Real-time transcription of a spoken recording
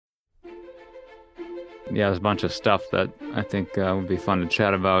yeah, there's a bunch of stuff that I think would be fun to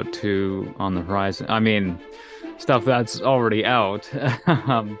chat about too on the horizon. I mean, stuff that's already out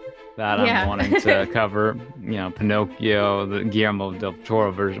that I'm Yeah. wanting to cover. Pinocchio, the Guillermo del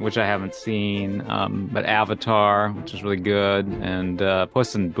Toro version, which I haven't seen, but Avatar, which is really good, and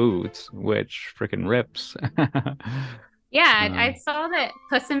Puss in Boots, which freaking rips. Yeah, I Um, saw that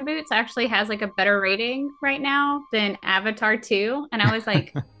Puss in Boots actually has like a better rating right now than Avatar 2. And I was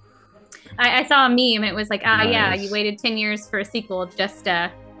like, I saw a meme. It was like, ah, yeah, you nice. waited 10 years for a sequel just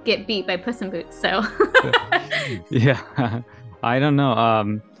to get beat by Puss in Boots. So, Yeah, I don't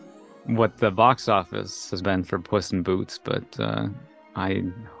know what the box office has been for Puss in Boots, but I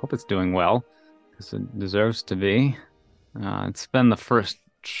hope it's doing well because it deserves to be. It's been the first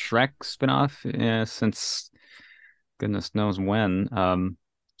Shrek spinoff since goodness knows when.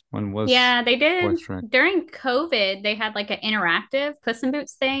 When was yeah, they did fourth Shrek? during COVID, they had like an interactive Puss in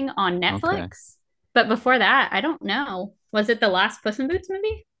Boots thing on Okay. Netflix. But before that, I don't know. Was it the last Puss in Boots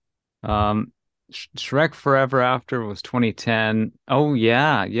movie? Shrek Forever After was 2010. Oh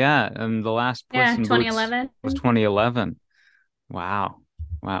yeah, yeah, and the last Puss Yeah, in Boots 2011. was 2011. Wow,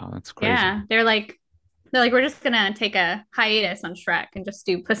 wow, that's crazy. Yeah, they're like we're just gonna take a hiatus on Shrek and just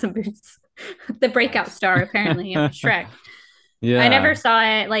do Puss in Boots, the breakout Nice. star apparently of Shrek. I Yeah, never saw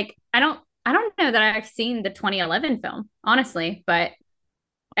it. Like I don't know that I've seen the 2011 film, honestly, but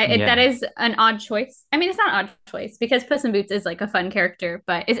that yeah. is an odd choice. I mean, it's not an odd choice because Puss in Boots is like a fun character,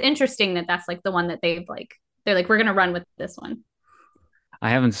 but it's interesting that that's like the one that they're like we're gonna run with this one. I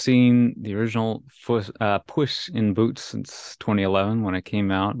haven't seen the original Puss in Boots since 2011 when it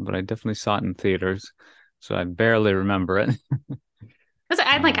came out, but I definitely saw it in theaters, so I barely remember it. So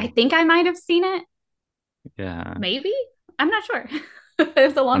I'm like, I Um, think I might have seen it, yeah, maybe. I'm not sure. It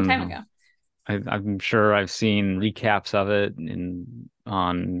was a I long don't time know. ago. I'm sure I've seen recaps of it in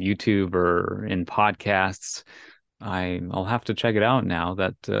on YouTube or in podcasts. I'll have to check it out now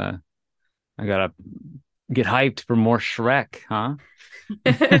that I gotta get hyped for more Shrek, huh?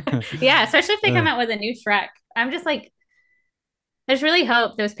 Yeah, especially if they come Uh, out with a new Shrek. I'm just like, I just really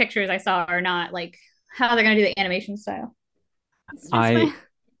hope those pictures I saw are not like how they're gonna do the animation style. It's just I my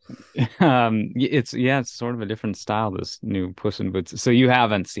it's sort of a different style, this new Puss in Boots. So you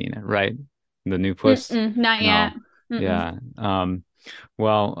haven't seen it, right? The new Puss? Mm-mm, not yet. No. Mm-mm. Yeah.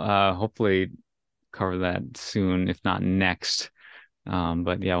 Well, hopefully cover that soon, if not next.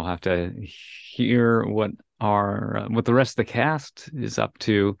 But yeah, we'll have to hear what the rest of the cast is up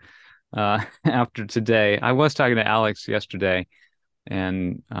to after today. I was talking to Alex yesterday,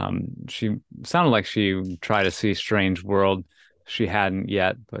 and she sounded like she tried to see Strange World. She hadn't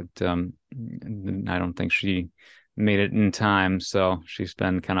yet, but I don't think she made it in time, so she's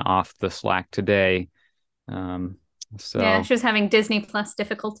been kind of off the slack today. Um, Yeah, so she was having Disney Plus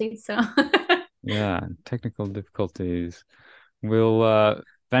difficulties, so yeah, technical difficulties. We'll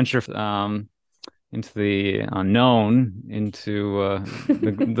venture into the unknown, into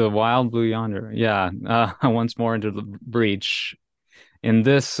the wild blue yonder. Yeah, once more into the breach. In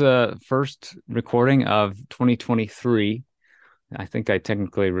this first recording of 2023, I think I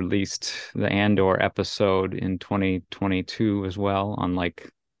technically released the Andor episode in 2022 as well, on like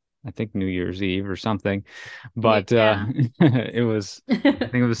I think New Year's Eve or something. But yeah. it was, I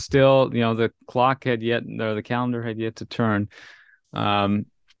think it was still, the clock had yet, or the calendar had yet to turn. Um,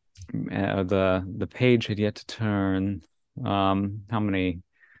 the page had yet to turn. How many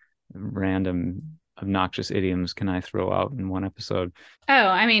random obnoxious idioms can I throw out in one episode? Oh,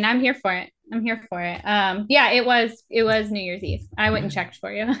 I mean, I'm here for it. I'm here for it. Yeah, it was New Year's Eve. I went and checked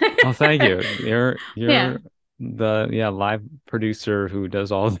for you. Oh, thank you. Yeah. You're the live producer who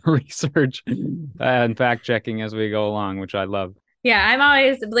does all the research and fact checking as we go along, which I love. Yeah, I'm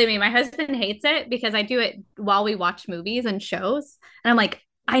always, believe me, my husband hates it because I do it while we watch movies and shows. And I'm like,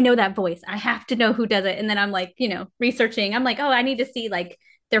 I know that voice. I have to know who does it. And then I'm like, researching. I'm like, oh, I need to see like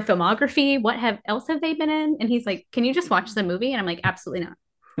their filmography. What have else have they been in? And he's like, can you just watch the movie? And I'm like, absolutely not.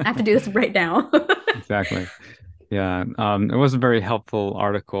 I have to do this right now. Exactly. Yeah. It was a very helpful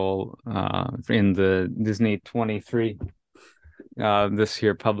article in the Disney 23 this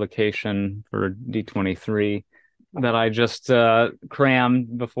year publication for D23 that I just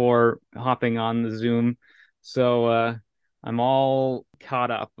crammed before hopping on the Zoom. So I'm all caught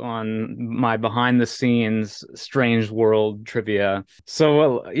up on my behind the scenes Strange World trivia.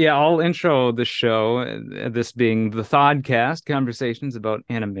 So yeah, I'll intro the show, this being the Thodcast, conversations about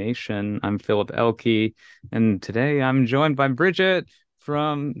animation. I'm Philip Elke, and today I'm joined by Bridget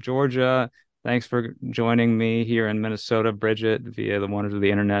from Georgia. Thanks for joining me here in Minnesota, Bridget, via the wonders of the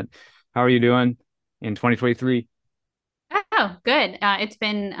internet. How are you doing in 2023? Oh, good. It's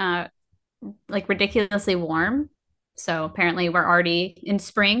been like ridiculously warm. So apparently we're already in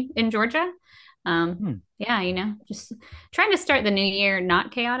spring in Georgia. Hmm. Yeah, just trying to start the new year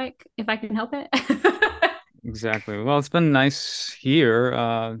not chaotic if I can help it. Exactly. Well, it's been nice here.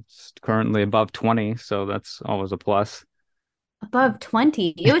 It's currently above 20, so that's always a plus. Above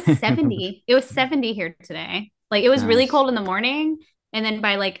 20. It was 70. It was 70 here today. Like it was really Nice. cold in the morning. And then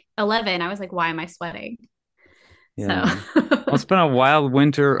by like 11, I was like, why am I sweating? So Yeah. Well, it's been a wild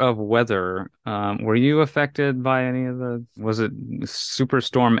winter of weather. Were you affected by any of was it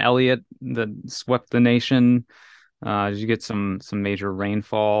Superstorm Elliott that swept the nation? Did you get some major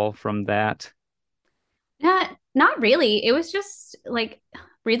rainfall from that? not really. It was just like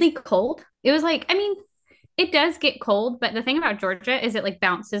really cold. It was like, I mean, it does get cold, but the thing about Georgia is it like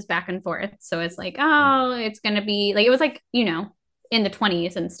bounces back and forth. So it's like, oh, it's gonna be like it was like, in the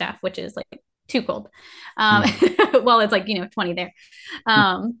 20s and stuff, which is like too cold. Um, Hmm. well, it's like, 20 there.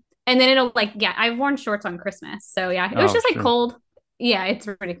 And then it'll like, yeah, I've worn shorts on Christmas. So yeah, it was Oh, just like sure. cold. Yeah, it's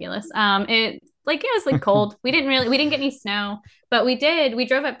ridiculous. It was like cold. We didn't get any snow, but we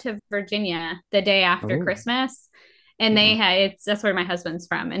drove up to Virginia the day after Oh, Christmas, and wow. that's where my husband's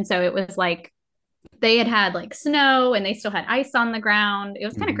from. And so it was like they had like snow and they still had ice on the ground. It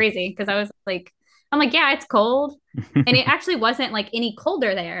was kind of Mhm. crazy because I'm like, yeah, it's cold. And it actually wasn't like any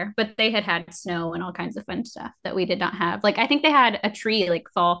colder there, but they had snow and all kinds of fun stuff that we did not have. Like I think they had a tree like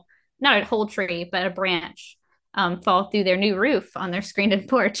fall, not a whole tree, but a branch fall through their new roof on their screened-in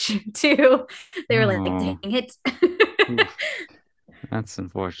porch too. They were like, dang Oh, it. oof. That's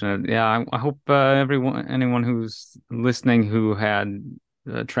unfortunate. Yeah, I hope anyone who's listening who had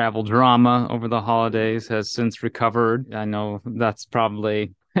travel drama over the holidays has since recovered. I know that's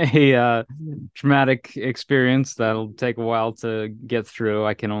probably a traumatic experience that'll take a while to get through.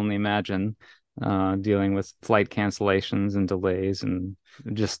 I can only imagine dealing with flight cancellations and delays and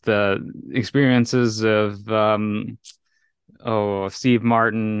just the experiences of Steve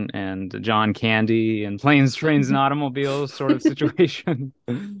Martin and John Candy and planes, trains, and automobiles sort of situation.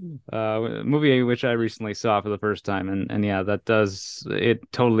 Movie which I recently saw for the first time, and yeah,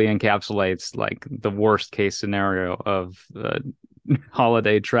 it totally encapsulates like the worst case scenario of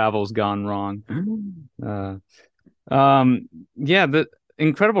holiday travels gone wrong. Uh, yeah, the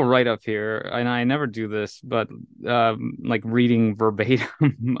incredible write-up here, and I never do this, but like reading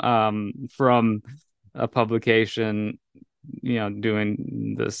verbatim from a publication,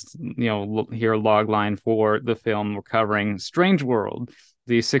 doing this, here log line for the film we're covering, Strange World,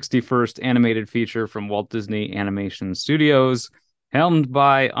 the 61st animated feature from Walt Disney Animation Studios, helmed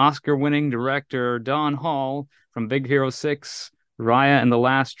by Oscar-winning director Don Hall from Big Hero 6, Raya and the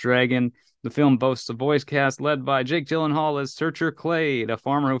Last Dragon. The film boasts a voice cast led by Jake Gyllenhaal as Searcher Clade, a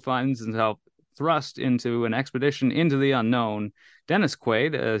farmer who finds himself thrust into an expedition into the unknown. Dennis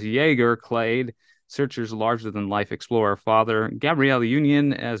Quaid as Jaeger Clade, Searcher's larger-than-life explorer father. Gabrielle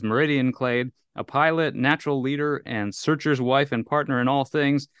Union as Meridian Clade, a pilot, natural leader, and Searcher's wife and partner in all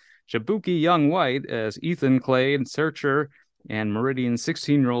things. Jabuki Young White as Ethan Clade, Searcher, and Meridian's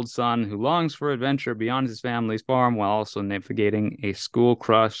 16-year-old son who longs for adventure beyond his family's farm while also navigating a school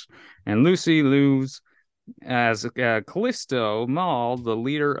crush. And Lucy Liu's as Callisto Maul, the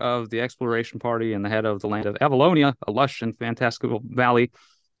leader of the exploration party and the head of the land of Avalonia, a lush and fantastical valley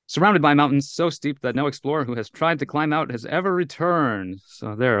surrounded by mountains so steep that no explorer who has tried to climb out has ever returned.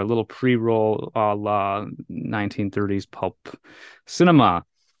 So there, a little pre-roll a la 1930s pulp cinema.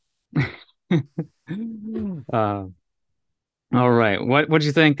 uh, all right. What do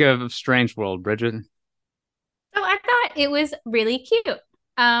you think of Strange World, Bridget? So I thought it was really cute.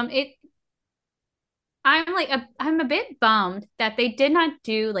 It I'm a bit bummed that they did not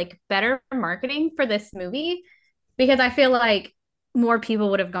do like better marketing for this movie because I feel like more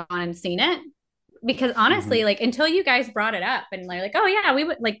people would have gone and seen it. Because honestly, Mhm. like until you guys brought it up and like, oh yeah, we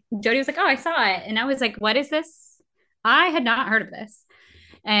would like Jody was like, oh, I saw it. And I was like, what is this? I had not heard of this.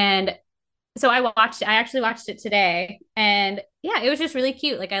 And so I actually watched it today. And yeah, it was just really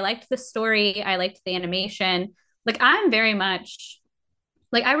cute. Like I liked the story, I liked the animation. Like I'm very much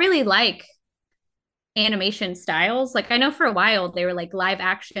like I really like animation styles. Like I know for a while they were like live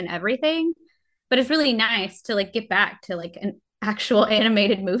action everything, but it's really nice to like get back to like an actual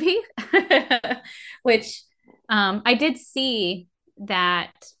animated movie, which I did see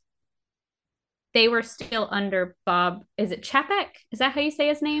that they were still under Bob. Is it Chapek? Is that how you say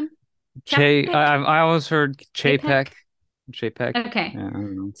his name? Chapek? I always heard Chapek? Chapek. Chapek. Okay. Yeah, I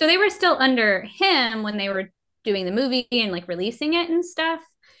don't know. So they were still under him when they were doing the movie and like releasing it and stuff.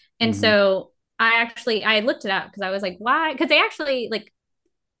 And Hmm. so I looked it up because I was like, why? Because they actually like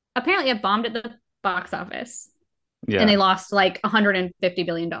apparently it bombed at the box office. and Yeah. they lost like 150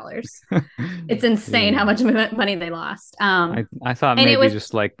 billion dollars. It's insane how Yeah. much money they lost. I thought And it maybe was,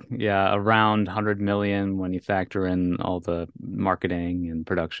 just like, yeah, around 100 million when you factor in all the marketing and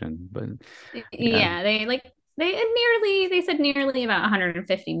production. But yeah, yeah, they said nearly about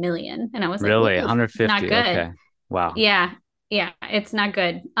 150 million, and I was like, really ooh, not 150. good. Okay. Wow. Yeah, yeah, it's not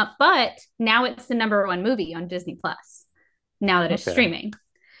good. But now it's the number one movie on Disney Plus. Now that it's Okay. streaming,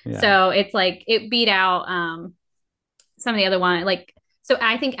 Yeah. so it's like it beat out some of the other one. Like, so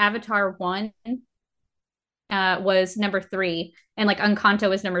I think Avatar one was number three, and like Encanto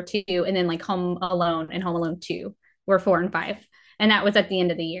was number two, and then like Home Alone and Home Alone two were four and five, and that was at the end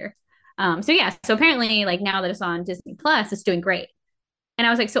of the year. So yeah, so apparently like now that it's on Disney Plus, it's doing great. And I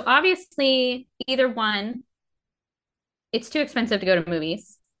was like, so obviously either one, it's too expensive to go to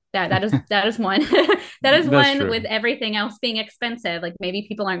movies. That is one. That is That's one true. with everything else being expensive. Like maybe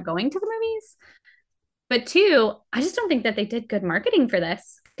people aren't going to the movies. But two, I just don't think that they did good marketing for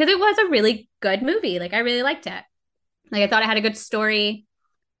this because it was a really good movie. Like I really liked it. Like I thought it had a good story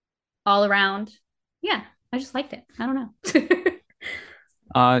all around. Yeah, I just liked it. I don't know.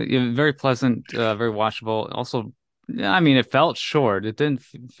 Yeah, very pleasant, very watchable. Also, yeah, I mean, it felt short. It didn't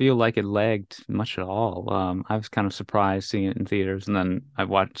f feel like it lagged much at all. I was kind of surprised seeing it in theaters, and then I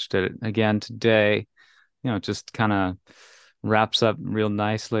watched it again today. It just kind of wraps up real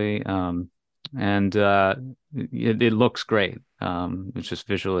nicely. And it looks great. It's just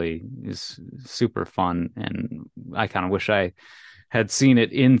visually is super fun, and I kind of wish I had seen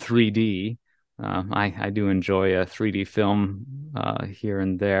it in 3D. I do enjoy a 3D film here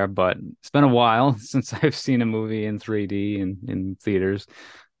and there, but it's been a while since I've seen a movie in 3D in theaters.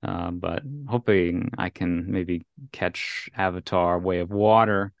 But hoping I can maybe catch Avatar: Way of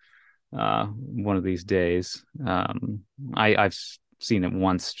Water one of these days. I've seen it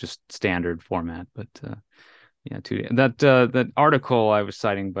once, just standard format, but yeah, 2D. That article I was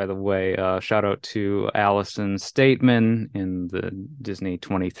citing, by the way, shout out to Allison Stateman in the Disney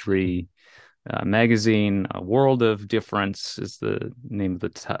 23 magazine. A World of Difference is the name of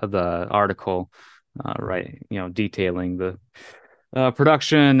the article, right? Detailing the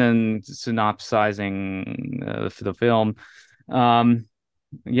production and synopsizing the film. Um,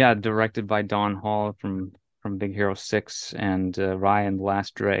 yeah, directed by Don Hall from Big Hero 6 and Raya and the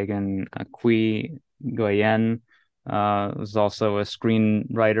Last Dragon. Qui Nguyen was also a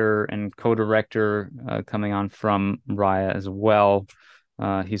screenwriter and co-director coming on from Raya as well.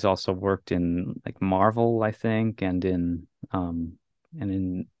 He's also worked in like Marvel, I think, and in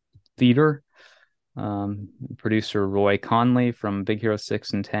theater. Producer Roy Conley from Big Hero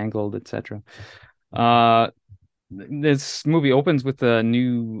 6 and Tangled, etc. This movie opens with a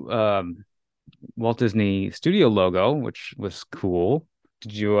new Walt Disney Studio logo, which was cool.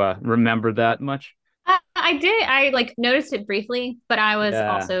 Did you remember that much? I did. I like noticed it briefly, but I was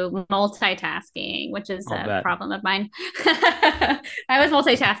Yeah, also multitasking, which is I'll a bet. problem of mine. I was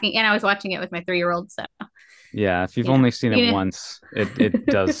multitasking and I was watching it with my 3-year-old. So, Yeah, if you've you know, only seen it you, once, it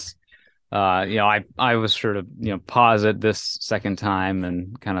does. I was sure to pause it this second time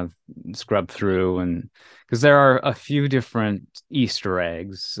and kind of scrub through, and because there are a few different Easter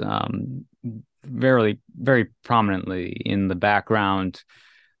eggs, very very prominently in the background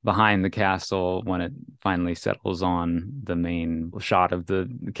behind the castle when it finally settles on the main shot of the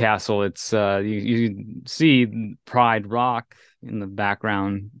castle. It's you see Pride Rock in the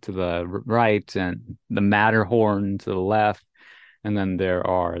background to the right and the Matterhorn to the left, and then there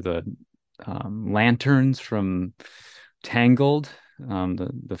are the lanterns from Tangled,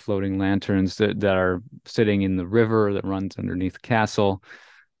 the floating lanterns that are sitting in the river that runs underneath the castle.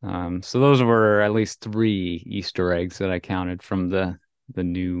 So those were at least three Easter eggs that I counted from the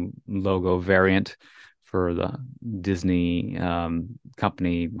new logo variant for the Disney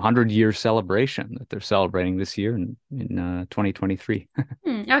company 100-year celebration that they're celebrating this year in 2023.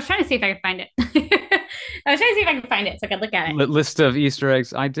 I was trying to see if I could find it. I was trying to see if I could find it so I could look at it. List of Easter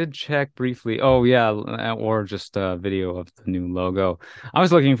eggs. I did check briefly. Oh yeah, or just a video of the new logo. I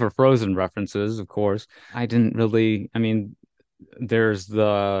was looking for Frozen references, of course. I didn't really. I mean, there's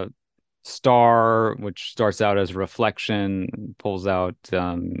the star which starts out as a reflection, pulls out,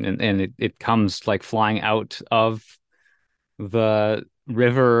 and it comes like flying out of the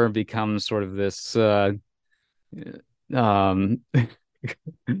river, becomes sort of this um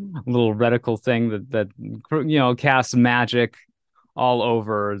little reticle thing that casts magic all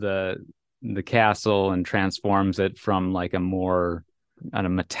over the castle and transforms it from like a more kind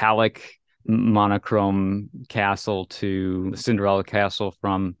of metallic monochrome castle to the Cinderella castle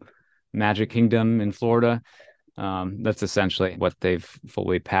from Magic Kingdom in Florida. That's essentially what they've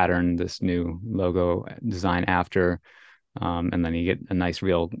fully patterned this new logo design after. And then you get a nice,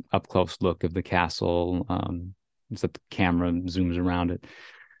 real up close look of the castle. Except the camera zooms around it.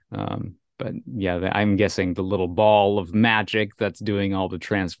 But yeah, I'm guessing the little ball of magic that's doing all the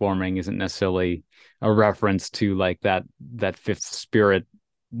transforming isn't necessarily a reference to like that fifth spirit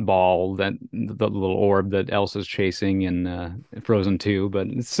ball, that the little orb that Elsa's chasing in Frozen 2, but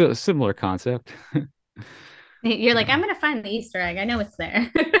it's a similar concept. You're like, I'm gonna find the Easter egg. I know it's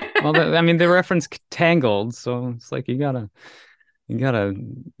there. Well, I mean, they reference Tangled, so it's like you gotta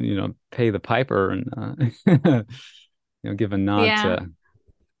pay the piper and give a nod Yeah. to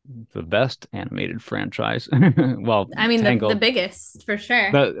the best animated franchise. Well, I mean the Tangled. biggest for sure.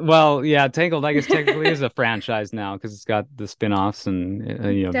 But well, yeah, Tangled, I guess technically is a franchise now because it's got the spin-offs and Does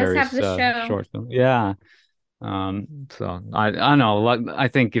have various the show. short films. Yeah. So I don't know. Like, I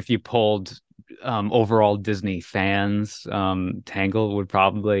think if you polled overall Disney fans, Tangled would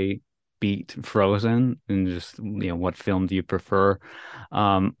probably beat Frozen. And just what film do you prefer?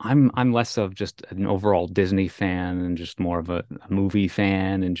 I'm less of just an overall Disney fan and just more of a movie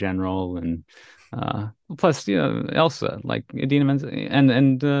fan in general. And uh plus, Elsa, like Idina Menzel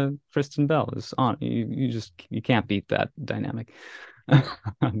and Kristen Bell is on. You can't beat that dynamic. I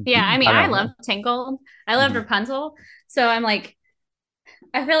Yeah, I mean, I don't love know. Tangled. I love Mhm. Rapunzel. So I'm like,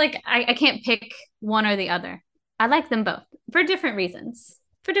 I feel like I can't pick one or the other. I like them both for different reasons.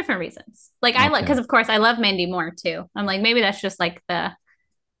 For different reasons. Like I like Okay. because of course I love Mandy Moore too. I'm like, maybe that's just like the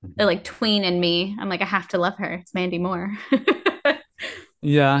like tween in me. I'm like, I have to love her. It's Mandy Moore.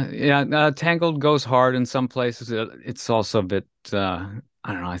 Yeah, yeah. Tangled goes hard in some places. It's also a bit, I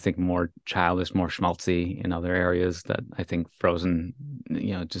don't know, I think more childish, more schmaltzy in other areas that I think Frozen,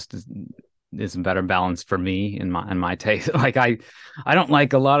 just is a better balance for me in my taste. Like I don't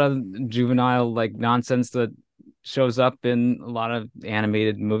like a lot of juvenile like nonsense that shows up in a lot of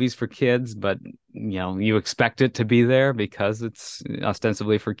animated movies for kids, but you expect it to be there because it's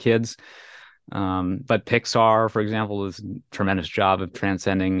ostensibly for kids. But Pixar, for example, does a tremendous job of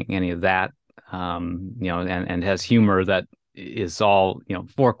transcending any of that. And has humor that is all,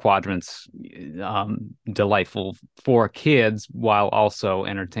 four quadrants, delightful for kids while also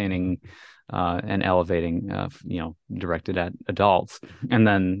entertaining and elevating, directed at adults. And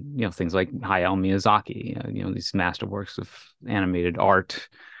then, things like Hayao Miyazaki, these masterworks of animated art,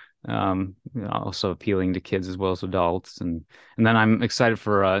 also appealing to kids as well as adults. And then I'm excited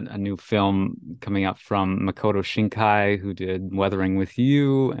for a new film coming up from Makoto Shinkai, who did Weathering with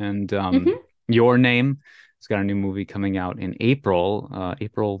You and Hmm. Your Name. He's got a new movie coming out in April,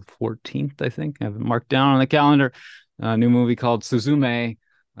 April 14th, I think. I have it marked down on the calendar. A new movie called Suzume.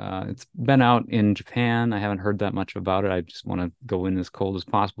 It's been out in Japan. I haven't heard that much about it. I just want to go in as cold as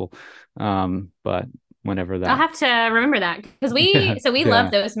possible. But whenever I'll that, have to remember that because yeah, we love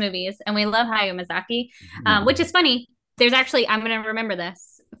yeah, those movies and we love Hayao Miyazaki, yeah. which is funny. There's actually I'm gonna remember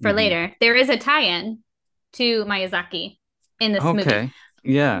this for Hmm. later. There is a tie-in to Miyazaki in this movie. Okay.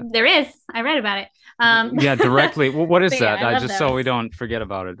 Yeah. There is. I read about it. Yeah, directly. What is But yeah, that? I I love just so we those. don't forget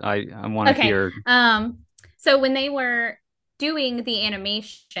about it. I want to Okay. hear. So when they were doing the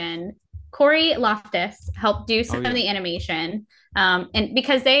animation, Corey Loftus helped do Oh some of yeah. the animation. And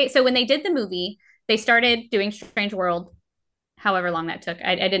because when they did the movie, they started doing Strange World, however long that took.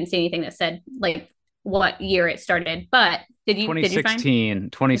 I didn't see anything that said like what year it started. But did you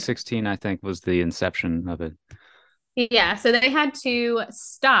find? 2016, I think was the inception of it. Yeah. So they had to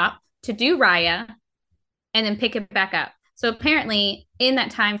stop to do Raya and then pick it back up. So apparently, in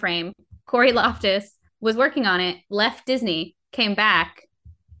that time frame, Corey Loftus was working on it, left Disney, came back,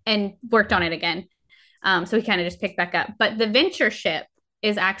 and worked on it again. So he kind of just picked back up. But the Venture ship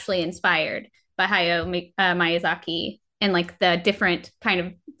is actually inspired by Hayao Miyazaki and like the different kind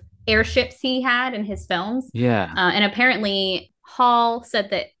of airships he had in his films. Yeah. And apparently, Hall said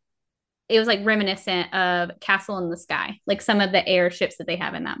that it was like reminiscent of Castle in the Sky, like some of the airships that they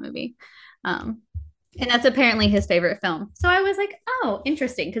have in that movie. Um, and that's apparently his favorite film. So I was like, oh,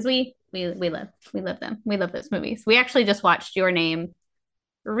 interesting, because we love them. We love those movies. We actually just watched Your Name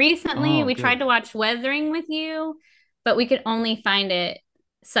recently. Oh, We tried good. to watch Weathering with You, but we could only find it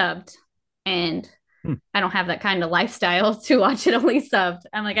subbed, and Hmm. I don't have that kind of lifestyle to watch it only subbed.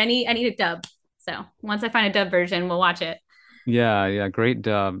 I'm like, I need a dub. So once I find a dub version, we'll watch it. Yeah, yeah, great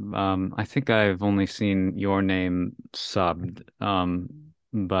dub. I think I've only seen Your Name subbed.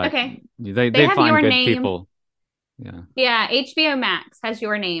 But Okay, they they they have find Your good Name. people. Yeah. Yeah, HBO Max has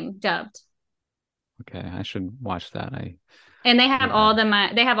Your Name dubbed. Okay, I should watch that. And Yeah. they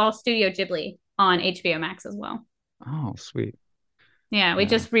have all Studio Ghibli on HBO Max as well. Oh, sweet. Yeah, we Yeah.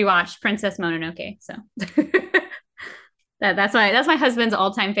 just rewatched Princess Mononoke. So That's my husband's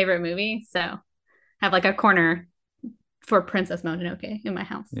all-time favorite movie. So I have like a corner for Princess Mononoke in my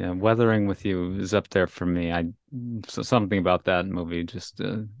house. Yeah, Weathering with You is up there for me. Something about that movie just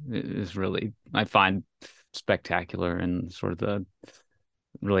is really, I find, spectacular, and sort of the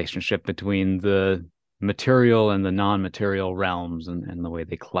relationship between the material and the non-material realms, and the way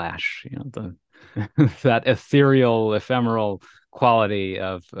they clash. The that ethereal, ephemeral quality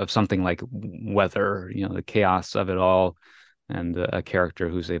of something like weather. The chaos of it all, and a character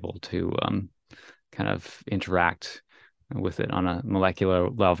who's able to kind of interact with it on a molecular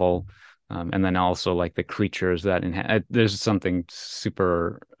level. And then also like the creatures that there's something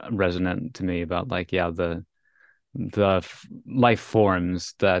super resonant to me about, like, yeah, the life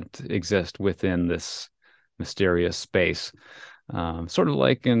forms that exist within this mysterious space. Sort of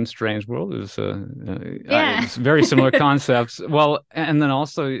like in Strange World, Yeah. it's very similar concepts. Well, and then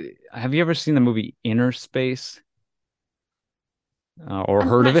also, have you ever seen the movie Inner Space, or I'm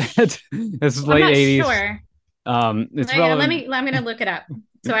heard not of it? It's I'm late not 80s. sure. It's relevant. I'm gonna look it up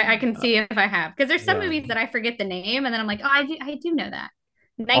so I can see if I have, because there's some Yeah. movies that I forget the name and then I'm like, oh, I do know that.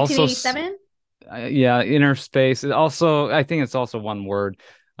 Also, 1987. yeah, Inner Space. I think it's also one word.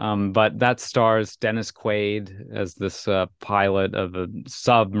 But that stars Dennis Quaid as this pilot of a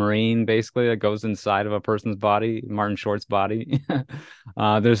submarine, basically, that goes inside of a person's body, Martin Short's body.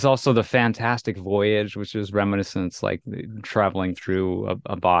 There's also The Fantastic Voyage, which is reminiscence, like traveling through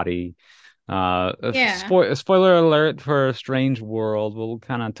a body. Yeah. Spoiler alert for A Strange World. We'll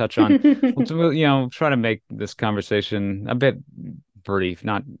kind of touch on, try to make this conversation a bit brief,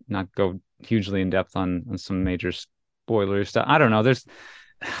 not go hugely in depth on some major spoiler stuff. I don't know.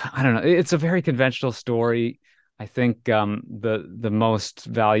 I don't know. It's a very conventional story. I think the most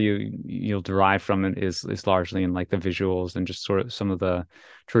value you'll derive from it is largely in like the visuals and just sort of some of the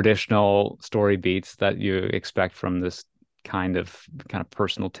traditional story beats that you expect from this kind of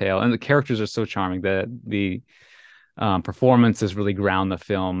personal tale. And the characters are so charming that the performances really ground the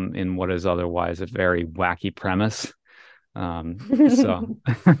film in what is otherwise a very wacky premise. So I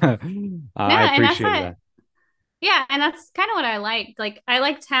Yeah, and that's appreciated what that. yeah, and that's kind of what I liked. Like I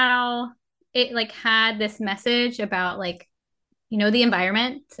liked how it like had this message about like, the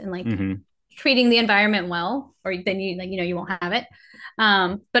environment and like Hmm. treating the environment well, or then you like, you won't have it.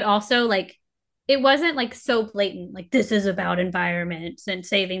 But also like it wasn't like so blatant, like this is about environment and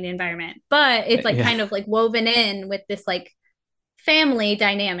saving the environment, but it's like Yeah. kind of like woven in with this like family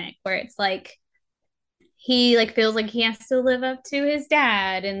dynamic where it's like he like feels like he has to live up to his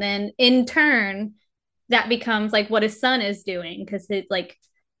dad, and then in turn that becomes like what his son is doing, because it's like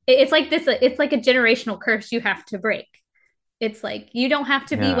this, it's like a generational curse you have to break. It's like you don't have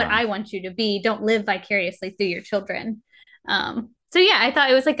to be what Yeah. I want you to be. Don't live vicariously through your children. So yeah, I thought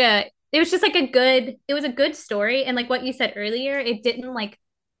it was just like it was a good story. And like what you said earlier, it didn't like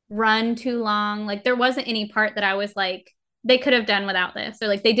run too long. Like there wasn't any part that I was like, they could have done without this, or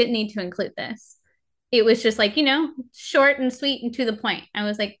like they didn't need to include this. It was just like, short and sweet and to the point. I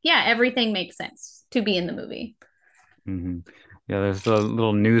was like, yeah, everything makes sense to be in the movie. Hmm. Yeah, there's a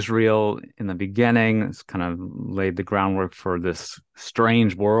little newsreel in the beginning. It's kind of laid the groundwork for this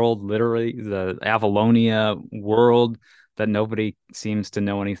strange world, literally the Avalonia world that nobody seems to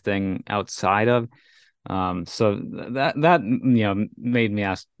know anything outside of. So that made me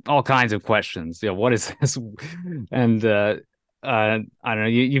ask all kinds of questions. What is this? And I don't know.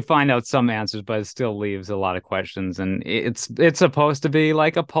 You find out some answers, but it still leaves a lot of questions. And it's supposed to be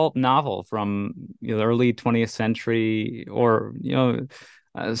like a pulp novel from the early 20th century, or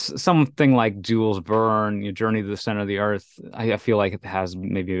something like Jules Verne, Journey to the Center of the Earth. I feel like it has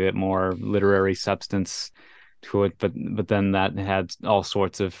maybe a bit more literary substance to it, but then that had all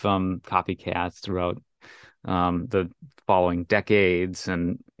sorts of copycats throughout the following decades.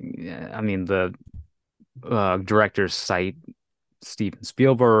 And I mean, the directors cite Steven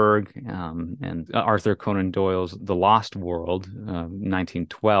Spielberg, and Arthur Conan Doyle's The Lost World,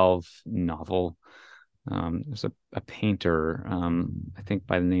 1912 novel. There's a painter, I think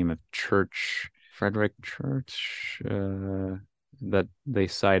by the name of Frederick Church, that they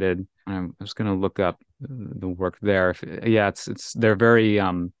cited. I was going to look up the work there. Yeah, they're very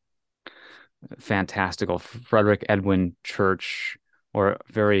fantastical. Frederick Edwin Church, or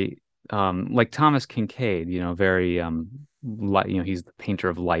very like Thomas Kinkade, very light, he's the painter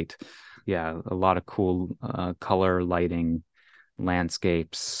of light. Yeah, a lot of cool color lighting,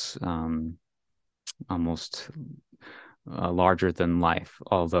 landscapes, almost larger than life,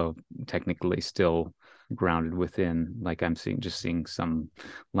 although technically still grounded within, like I'm seeing some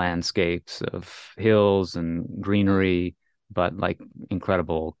landscapes of hills and greenery, but like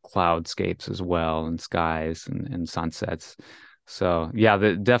incredible cloudscapes as well, and skies and sunsets. So yeah,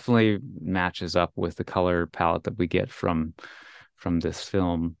 that definitely matches up with the color palette that we get from this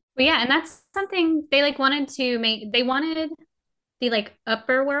film. But yeah, and that's something they like wanted to make. They wanted the like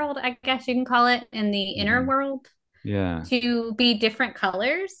upper world, I guess you can call it, and the inner Mhm. world Yeah, to be different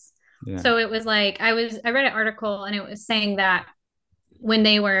colors. yeah. So it was like I read an article and it was saying that when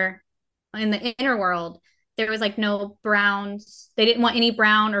they were in the inner world, there was like no browns. They didn't want any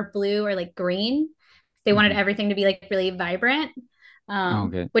brown or blue or like green. They wanted Mhm. everything to be like really vibrant,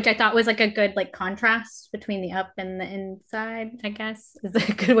 Okay. which I thought was like a good like contrast between the up and the inside, I guess is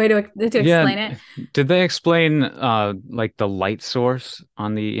a good way to Yeah, explain it. did they explain like the light source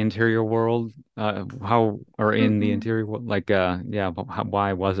on the interior world? How or in the Mm-mm. interior world? Like yeah,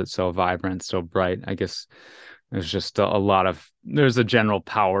 why was it so vibrant, so bright? I guess there's just a lot of there's a general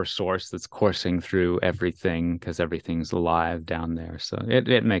power source that's coursing through everything because everything's alive down there. So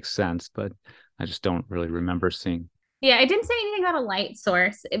it makes sense, but I just don't really remember seeing. Yeah, I didn't say anything about a light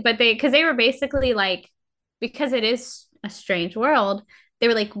source, but because they were basically like, because it is a strange world, they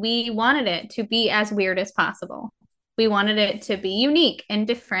were like, we wanted it to be as weird as possible. We wanted it to be unique and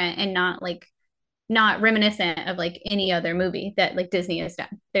different and not like, not reminiscent of like any other movie that like Disney has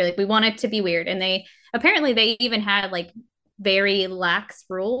done. They're like, we want it to be weird. And they apparently they even had like very lax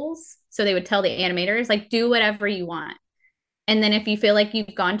rules. So they would tell the animators, like, do whatever you want. And then if you feel like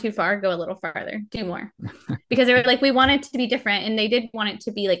you've gone too far, go a little farther, do more because they were like, we want it to be different, and they did want it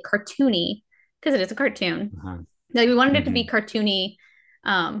to be like cartoony because it is a cartoon. Uh-huh. Like we wanted it to be Hmm. cartoony,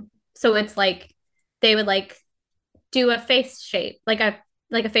 so it's like they would like do a face shape, like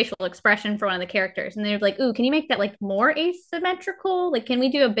a facial expression for one of the characters, and they would like, ooh, can you make that like more asymmetrical? Like, can we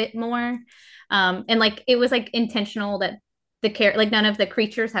do a bit more? And like it was like intentional that like none of the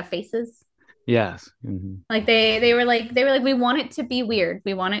creatures have faces. Yes. Hmm. Like they were like we want it to be weird.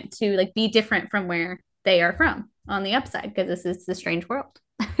 We want it to like be different from where they are from on the upside because this is the strange world.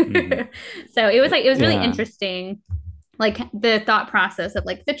 Hmm. So it was really Yeah. interesting like the thought process of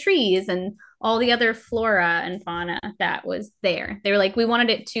like the trees and all the other flora and fauna that was there. They were like we wanted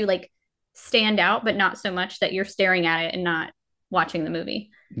it to like stand out but not so much that you're staring at it and not watching the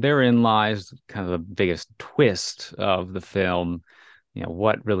movie. Therein lies kind of the biggest twist of the film. You know,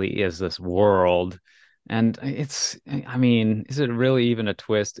 what really is this world? And I mean, is it really even a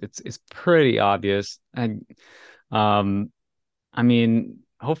twist? It's pretty obvious. And um, I mean,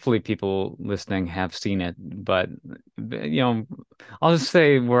 hopefully people listening have seen it, but I'll just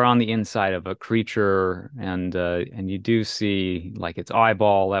say we're on the inside of a creature, and you do see like its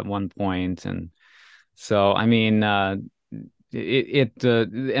eyeball at one point, and so I mean, and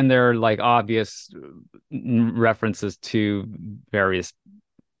there are like obvious references to various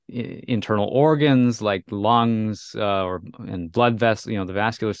internal organs like lungs or and blood vessels, the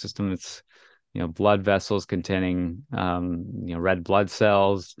vascular system. It's blood vessels containing red blood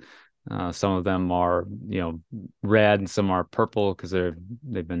cells. Some of them are red, and some are purple because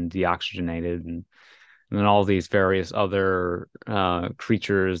they've been deoxygenated, and then all these various other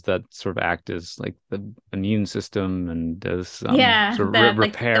creatures that sort of act as like the immune system and as Yeah, sort of the like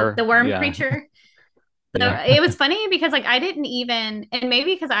repair. the worm Yeah, creature. So yeah, it was funny because like I didn't even, and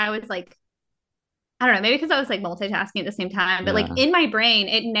maybe because I was like, I don't know, maybe because I was like multitasking at the same time, but like yeah, in my brain,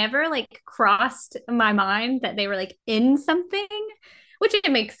 it never like crossed my mind that they were like in something, which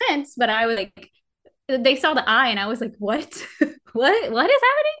it makes sense. But I was like, they saw the eye, and I was like, what, what is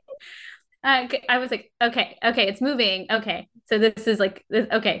happening? I was like, okay, it's moving. Okay, so this is like,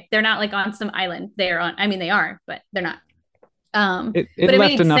 okay, they're not like on some island. They're on. I mean, they are, but they're not. it But it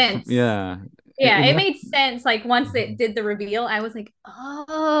left made enough. sense. Yeah, Yeah, it it left. made sense. Like once it did the reveal, I was like,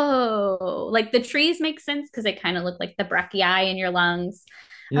 oh, like the trees make sense because they kind of look like the brachii in your lungs.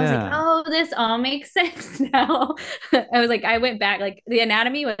 I was like, Yeah. oh, this all makes sense now. I was like, I went back, like the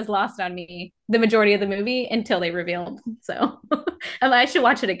anatomy was lost on me the majority of the movie until they revealed. So I should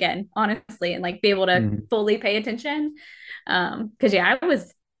watch it again, honestly, and like be able to Mhm. fully pay attention. Because yeah, I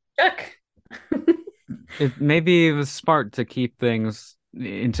was shook. Maybe it was smart to keep things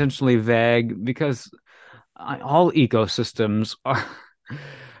intentionally vague because all ecosystems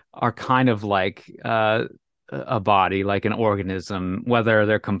are kind of like a body, like an organism, whether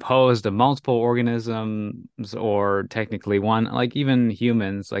they're composed of multiple organisms or technically one. Like even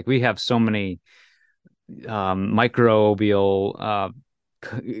humans, like we have so many microbial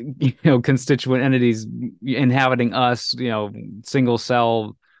constituent entities inhabiting us, single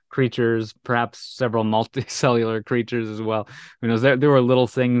cell creatures, perhaps several multicellular creatures as well. There were little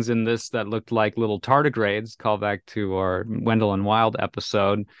things in this that looked like little tardigrades, call back to our Wendell and Wild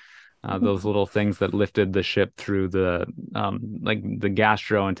episode, those little things that lifted the ship through the like the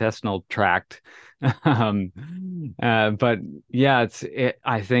gastrointestinal tract. um, but yeah,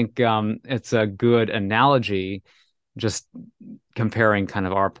 I think it's a good analogy, just comparing kind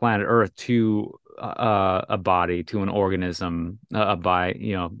of our planet Earth to a body, to an organism, by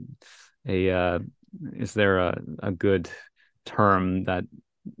a is there a good term that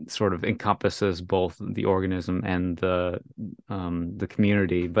sort of encompasses both the organism and the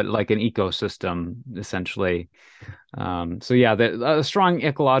community, but like an ecosystem essentially. So yeah, a strong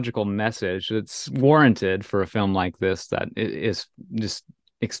ecological message that's warranted for a film like this that is just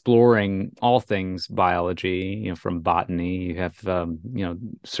exploring all things biology, from botany. You have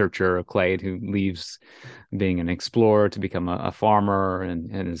Searcher Clade, who leaves being an explorer to become a farmer,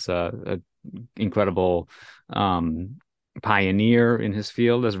 and is a incredible pioneer in his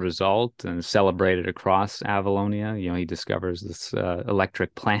field as a result, and celebrated across Avalonia. He discovers this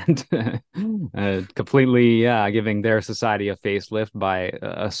electric plant, completely, giving their society a facelift by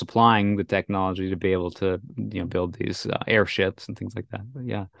supplying the technology to be able to, build these airships and things like that. But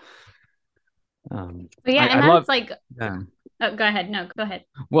yeah, But yeah, I and love. that's like, Yeah. oh, go ahead. No, go ahead.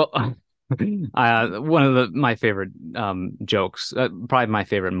 Well, one of my favorite jokes, probably my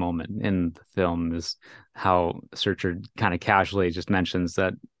favorite moment in the film, is how Searcher kind of casually just mentions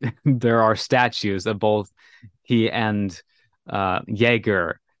that there are statues of both he and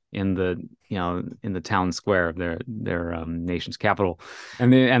Jaeger in the town square of their nation's capital,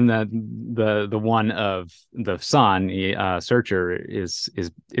 and the one of the son, Searcher, is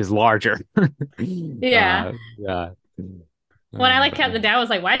larger. Yeah. Yeah. When I like But how the dad was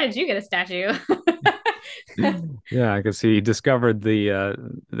like, "Why did you get a statue?" yeah, because he discovered the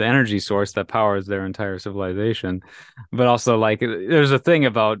energy source that powers their entire civilization. But also, like, there's a thing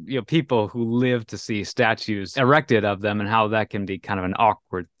about people who live to see statues erected of them, and how that can be kind of an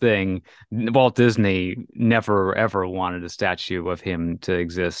awkward thing. Walt Disney never ever wanted a statue of him to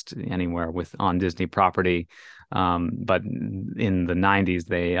exist anywhere on Disney property. But in the 90s,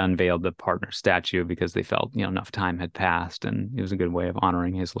 they unveiled the partner statue because they felt, enough time had passed, and it was a good way of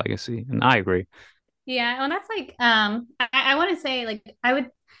honoring his legacy. And I agree. Yeah, well, that's like, I want to say, like, I would.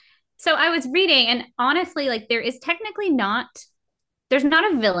 So I was reading, and honestly, like, there's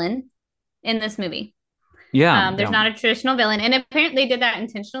not a villain in this movie. Yeah, There's yeah. not a traditional villain, and apparently they did that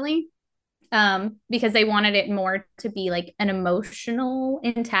intentionally, because they wanted it more to be like an emotional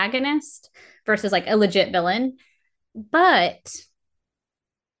antagonist versus like a legit villain. But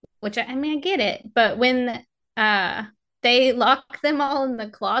I mean, I get it. But when uh they lock them all in the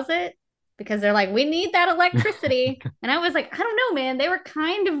closet because they're like, we need that electricity. And I was like, I don't know, man. They were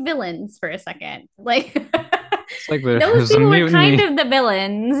kind of villains for a second. Like It's like those there's a people were kind mutiny. of the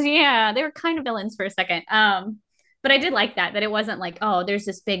villains. Yeah, they were kind of villains for a second. But I did like that it wasn't like, oh, there's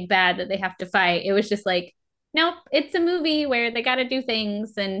this big bad that they have to fight. It was just like, nope, it's a movie where they got to do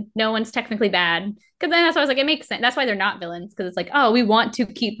things and no one's technically bad. Because then that's why I was like, it makes sense. That's why they're not villains, because it's like, oh, we want to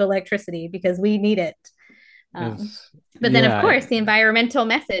keep electricity because we need it. Um, It's but then, of yeah, course, the environmental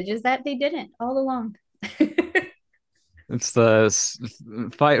message is that they didn't all along. it's the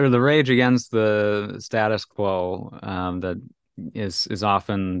fight or the rage against the status quo, that is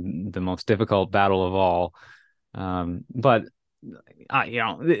often the most difficult battle of all. But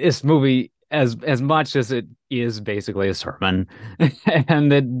this movie, as much as it is basically a sermon,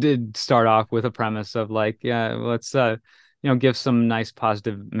 and it did start off with a premise of like, yeah, let's give some nice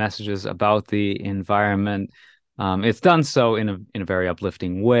positive messages about the environment. It's done so in a very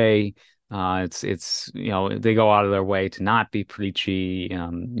uplifting way. It's they go out of their way to not be preachy.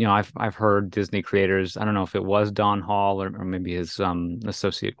 I've heard Disney creators. I don't know if it was Don Hall, or maybe his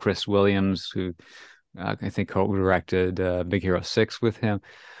associate Chris Williams, who I think co-directed Big Hero 6 with him.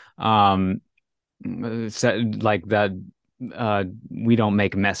 Um, Said like that. We don't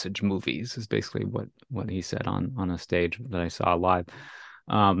make message movies is basically what he said on a stage that I saw live.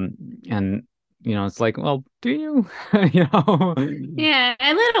 Um, and it's like, well, do you? You know? Yeah,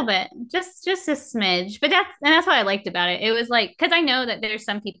 a little bit, just a smidge. But that's what I liked about it. It was like, because I know that there's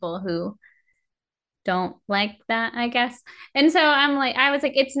some people who don't like that, I guess. And so I was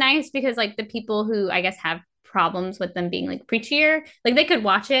like, it's nice because like the people who I guess have problems with them being like preachier, like they could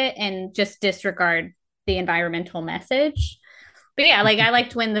watch it and just disregard the environmental message. But yeah, like I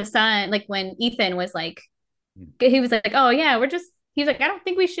liked when the son, like when Ethan was like, he was like, oh yeah, he's like, I don't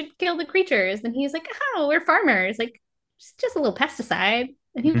think we should kill the creatures. And he's like, oh, we're farmers. Like, just a little pesticide.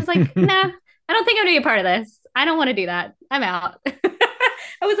 And he was like, nah, I don't think I'm gonna be a part of this. I don't want to do that. I'm out.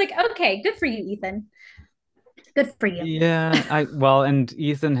 I was like, okay, good for you, Ethan. Good for you. Yeah, and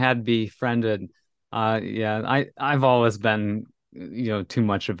Ethan had befriended. Yeah, I've always been too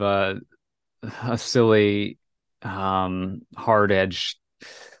much of a silly, hard-edged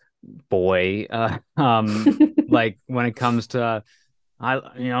boy. Like when it comes to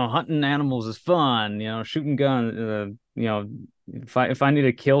hunting animals is fun. Shooting gun. If I need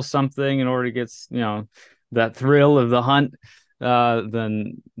to kill something in order to get that thrill of the hunt,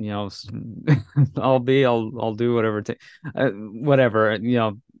 then I'll do whatever whatever.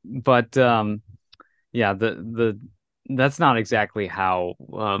 But yeah, the that's not exactly how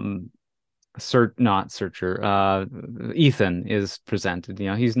not Searcher, Ethan is presented.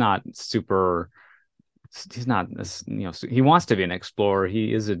 He's not he wants to be an explorer.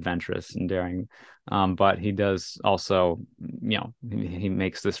 He is adventurous and daring, but he does also, he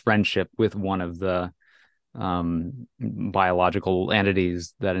makes this friendship with one of the biological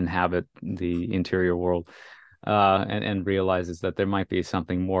entities that inhabit the interior world, and realizes that there might be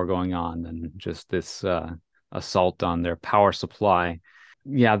something more going on than just this assault on their power supply.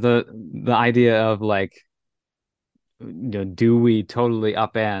 Yeah, the idea of like, do we totally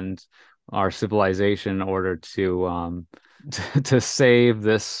upend our civilization in order to save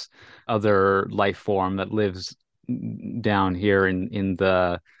this other life form that lives down here in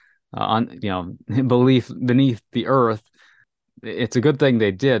the beneath the earth? It's a good thing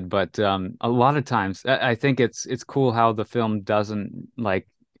they did, but a lot of times I think it's cool how the film doesn't like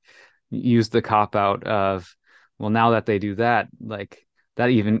use the cop out of, well, now that they do that, like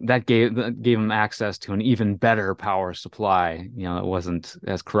that gave them access to an even better power supply. It wasn't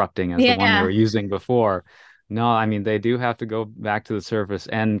as corrupting as the one they were Yeah. using before. No, I mean, they do have to go back to the surface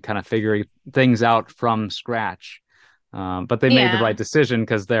and kind of figure things out from scratch. But they made the right Yeah. decision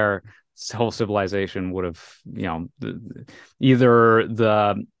because their whole civilization would have, either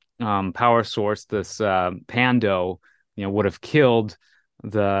the power source, this Pando, would have killed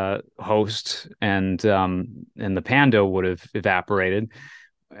the host, and the Pando would have evaporated,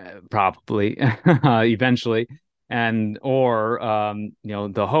 probably, eventually, and or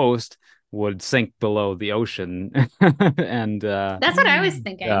the host would sink below the ocean, and That's what I was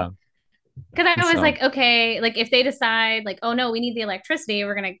thinking. yeah, Because I was so. like, okay, like if they decide, like, oh no, we need the electricity,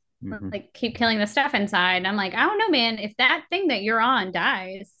 we're gonna Mhm. like keep killing the stuff inside. And I'm like, I don't know, man. If that thing that you're on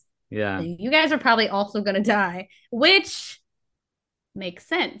dies, Yeah, then you guys are probably also gonna die, which makes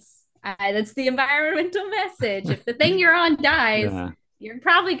sense. That's the environmental message. If the thing you're on dies, yeah, you're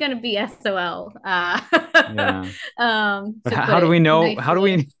probably gonna be SOL. yeah. But To how, put how do it we know? How do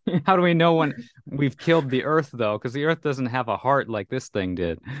nicely. we how do we know when we've killed the Earth though? Because the Earth doesn't have a heart like this thing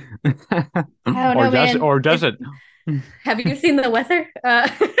did, I don't or know, does man. or does it? Have you seen the weather? No,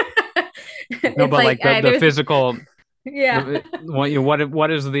 It's but like like the there's physical, yeah.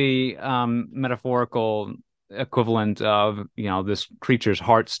 what is the metaphorical equivalent of this creature's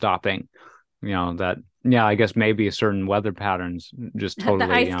heart stopping? That, yeah, I guess maybe certain weather patterns just The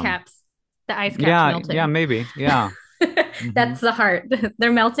totally, ice caps yeah, yeah, melting. maybe, yeah. Hmm. That's the heart.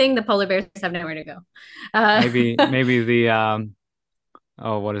 They're melting. The polar bears have nowhere to go. Maybe the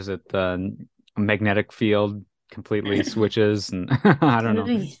oh, what is it? The magnetic field completely switches, and I don't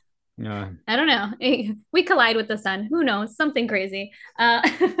know. Yeah. I don't know. We collide with the sun. Who knows? Something crazy.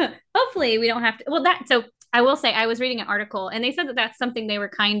 Hopefully, we don't have to. Well, that so I will say I was reading an article and they said that that's something they were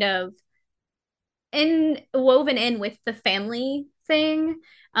kind of in woven in with the family thing.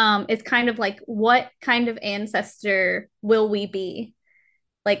 It's kind of like what kind of ancestor will we be?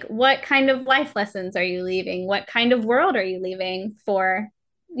 Like what kind of life lessons are you leaving? What kind of world are you leaving for,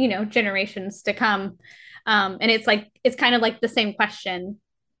 generations to come? And it's kind of like the same question,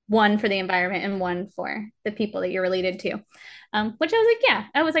 one for the environment and one for the people that you're related to. Which I was like, yeah,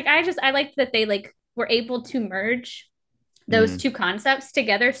 I liked that they like were able to merge those Mm. two concepts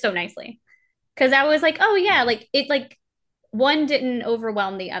together so nicely. Cause I was like, oh yeah, like it like one didn't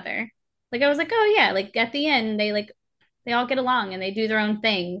overwhelm the other. Like I was like, oh yeah, like at the end they all get along and they do their own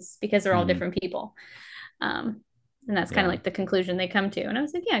things because they're all Hmm. different people. Um, and that's kind of Yeah. like the conclusion they come to. And I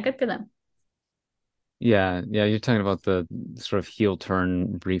was like, yeah, good for them. Yeah, yeah, you're talking about the sort of heel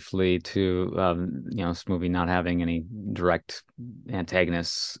turn briefly to this movie not having any direct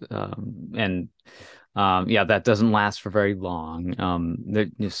antagonists, and yeah, that doesn't last for very long. There's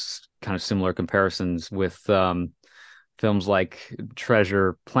just kind of similar comparisons with films like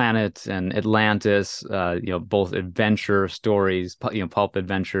Treasure Planet and Atlantis, both adventure stories, pulp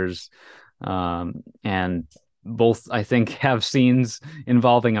adventures, and both, I think, have scenes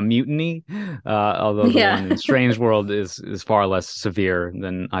involving a mutiny, although the Yeah. one in Strange World is far less severe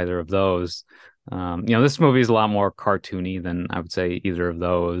than either of those. This movie is a lot more cartoony than I would say either of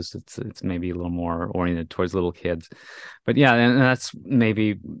those. It's maybe a little more oriented towards little kids, but yeah, and that's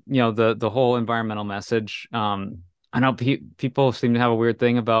maybe the whole environmental message. I know people seem to have a weird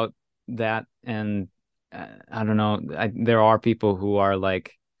thing about that, and I don't know. There are people who are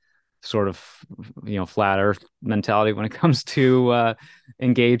like sort of, flat Earth mentality when it comes to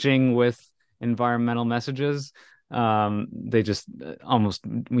engaging with environmental messages. They just almost,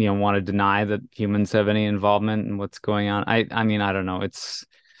 want to deny that humans have any involvement in what's going on. I mean, I don't know.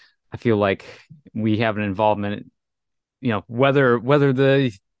 I feel like we have an involvement, whether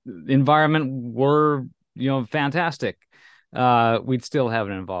the environment were, fantastic, we'd still have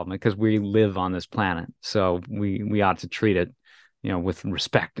an involvement because we live on this planet. So we ought to treat it, with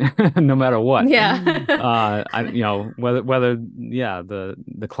respect, no matter what. Yeah. Yeah,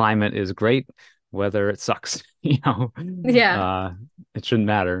 the climate is great, whether it sucks, Yeah. it shouldn't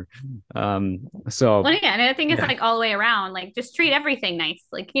matter. So Well, yeah, and I think it's yeah, like all the way around. Like, just treat everything nice.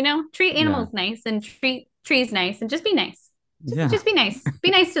 Like, treat yeah, animals nice and treat trees nice and just be nice. yeah. Just be nice.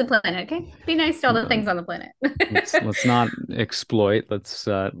 Be nice to the planet, okay? Be nice to all the things on the planet. Let's not exploit. Let's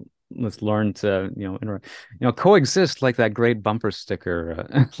learn to, coexist like that great bumper sticker.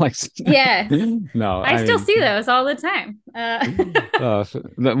 Like Yes. no, I I still mean, see those all the time.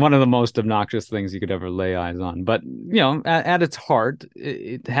 one of the most obnoxious things you could ever lay eyes on. But at its heart,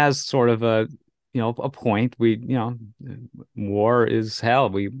 it has sort of a point. War is hell.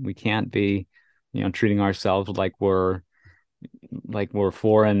 We can't be, treating ourselves like we're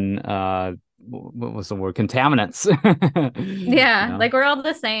foreign, what was the word, contaminants. you Yeah, know like we're all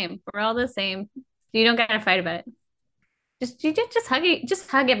the same. We're all the same. You don't gotta fight about it. Just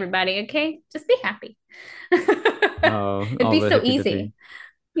hug everybody, okay? Just be happy. oh, It'd all be the so hippy dippy. easy.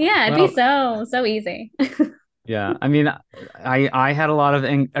 Yeah, it'd be Well, so easy. yeah, I mean, I had a lot of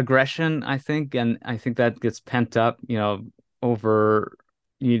aggression, I think, and I think that gets pent up, over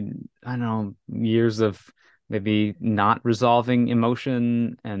I don't know, years of maybe not resolving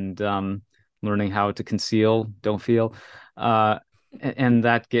emotion, and learning how to conceal, don't feel. And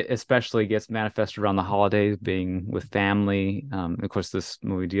that especially gets manifested around the holidays, being with family. Of course, this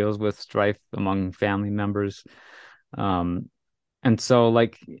movie deals with strife among family members. Um, and so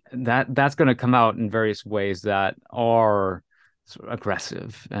like that's going to come out in various ways that are sort of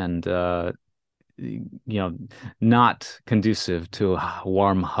aggressive and not conducive to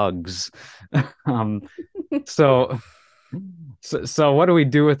warm hugs. um so so what do we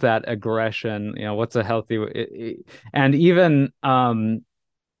do with that aggression? What's a healthy and even not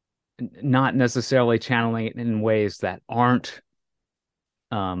necessarily channeling it in ways that aren't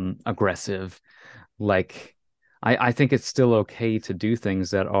aggressive, like I think it's still okay to do things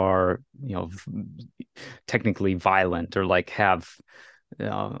that are, technically violent, or like have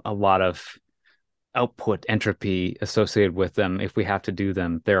a lot of output entropy associated with them if we have to do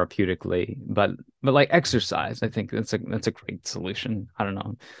them therapeutically. But like exercise, I think that's a great solution. I don't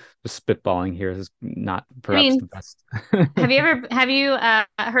know. Just spitballing here is not I perhaps the mean, best. have you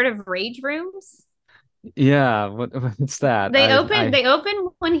heard of rage rooms? Yeah, what's that? They open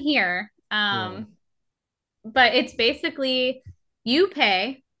one here. Yeah. But it's basically you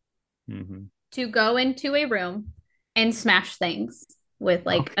pay Hmm. to go into a room and smash things with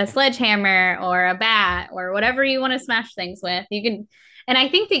like a Okay. sledgehammer or a bat or whatever you want to smash things with. You can, and I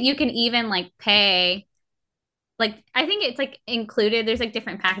think that you can even like pay, like I think it's like included. There's like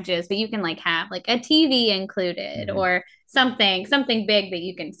different packages, but you can like have like a TV included Hmm. or something big that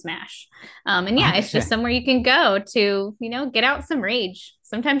you can smash. And yeah, it's just Okay. somewhere you can go to, get out some rage.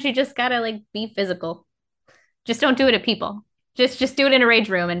 Sometimes you just gotta like be physical. Just don't do it at people. Just do it in a rage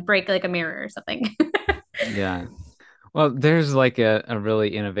room and break like a mirror or something. Yeah. Well, there's like a really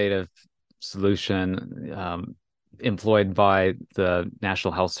innovative solution employed by the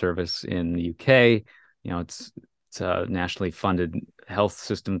National Health Service in the UK. It's a nationally funded health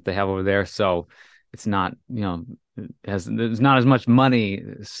system that they have over there. So it's not, there's not as much money,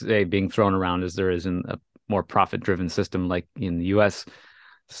 say, being thrown around as there is in a more profit-driven system like in the US.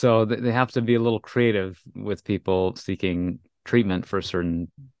 So they have to be a little creative with people seeking treatment for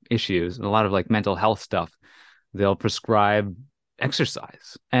certain issues, and a lot of like mental health stuff. They'll prescribe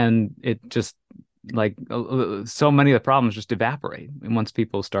exercise, and it just like so many of the problems just evaporate once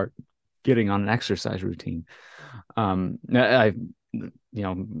people start getting on an exercise routine. I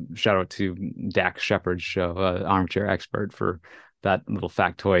shout out to Dax Shepard's show, Armchair Expert, for that little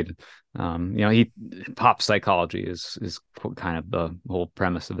factoid. He pop psychology is kind of the whole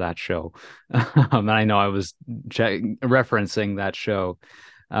premise of that show. And I know I was referencing that show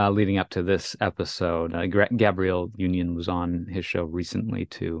leading up to this episode. Gabrielle Union was on his show recently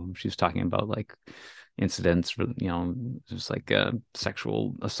too. She was talking about like incidents, just like a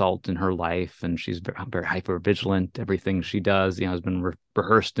sexual assault in her life, and she's very hyper vigilant. Everything she does, has been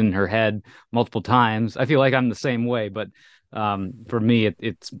rehearsed in her head multiple times. I feel like I'm the same way, but for me,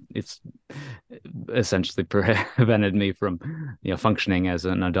 it's essentially prevented me from functioning as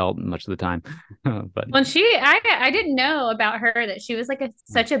an adult much of the time. But Well, I didn't know about her that she was like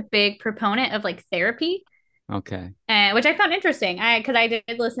such a big proponent of like therapy, okay, which I found interesting. Because I did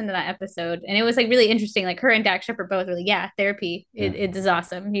listen to that episode, and it was like really interesting. Like her and Dax Shepard both were like, "Yeah, therapy, yeah, it is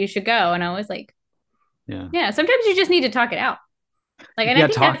awesome. You should go." And I was like, yeah, "Yeah, sometimes you just need to talk it out." Like, and I yeah.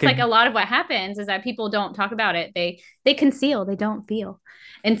 think that's like a Talking, lot of what happens is that people don't talk about it. They conceal, they don't feel,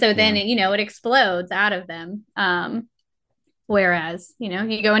 and so then yeah. it explodes out of them. Whereas,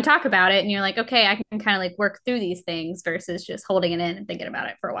 you go and talk about it and you're like, okay, I can kind of like work through these things versus just holding it in and thinking about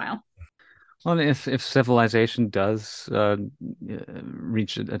it for a while. Well, if civilization does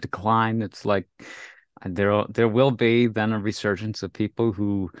reach a decline, it's like there will be then a resurgence of people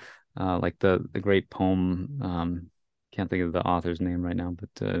who like the great poem. Can't think of the author's name right now,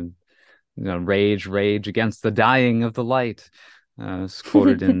 but rage against the dying of the light. It's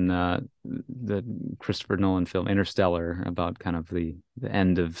quoted in the Christopher Nolan film Interstellar about kind of the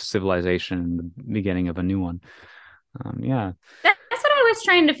end of civilization and the beginning of a new one. Yeah. That's what I was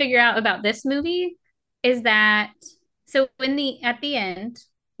trying to figure out about this movie is that so in the at the end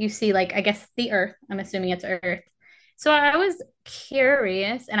you see like I guess the earth, I'm assuming it's earth. So I was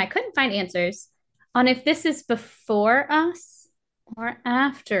curious and I couldn't find answers on if this is before us or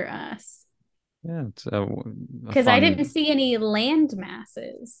after us Yeah, it's a because I didn't fun see any land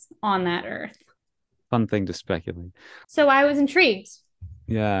masses on that earth. fun thing to speculate. So I was intrigued.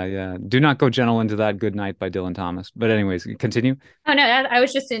 Yeah, yeah. Do not go gentle into that. Good night by Dylan Thomas. But anyways, continue. Oh no, I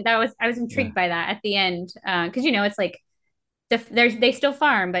was just I was Yeah. intrigued by that at the end because it's like they still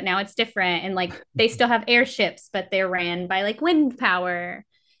farm, but now it's different, and like they still have airships, but they're ran by like wind power,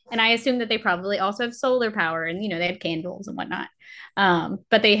 and I assume that they probably also have solar power, and they have candles and whatnot,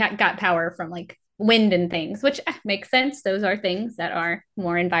 but they got power from like wind and things, which makes sense. Those are things that are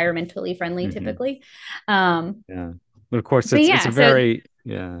more environmentally friendly Hmm. typically. Um, Yeah. But of course, but it's yeah, a so very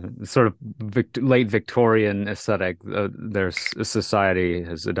sort of late Victorian aesthetic. Their society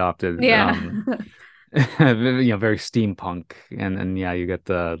has adopted. yeah. Very steampunk, and yeah, you get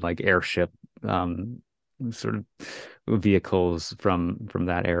the like airship um sort of vehicles from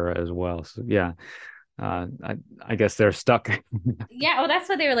that era as well. So yeah, I guess they're stuck. Yeah, well, that's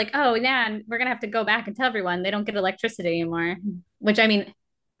what they were like. Oh, yeah, and we're gonna have to go back and tell everyone they don't get electricity anymore. Which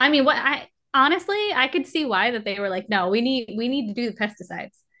what I honestly I could see why that they were like, no, we need to do the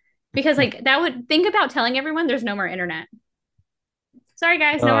pesticides because like that would think about telling everyone there's no more internet. Sorry,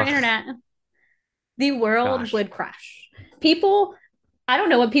 guys, no more Ugh, internet. The world gosh. would crash. People, I don't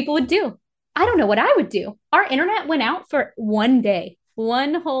know what people would do. I don't know what I would do. Our internet went out for one day,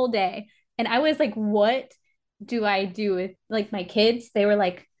 one whole day, and I was like, what do I do with like my kids? They were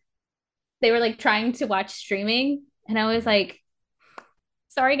like trying to watch streaming and I was like,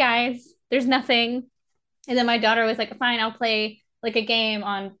 sorry guys, there's nothing. And then my daughter was like, fine, I'll play like a game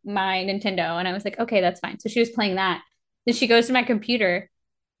on my Nintendo. And I was like, okay, that's fine. So she was playing that. Then she goes to my computer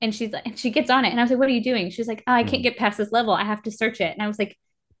and she's like, and she gets on it. And I was like, what are you doing? She's like, oh, I can't Mm. get past this level. I have to search it. And I was like,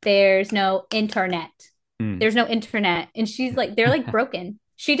 there's no internet. Mm. There's no internet. And she's like, they're like broken.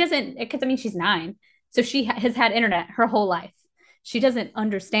 She doesn't, because I mean, she's 9. So she has had internet her whole life. She doesn't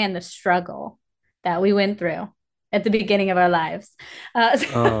understand the struggle that we went through at the beginning of our lives. Oh,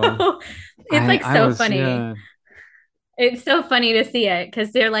 So it's like I so was, funny. yeah, It's so funny to see it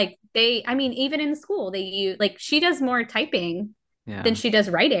because they're like, I mean, even in school, they use, like, she does more typing than yeah. she does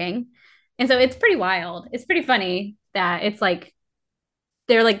writing. And so it's pretty wild. It's pretty funny that it's like,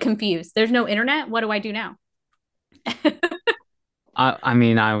 they're like confused. There's no internet. What do I do now? I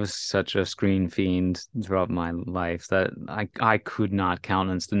mean, I was such a screen fiend throughout my life that I could not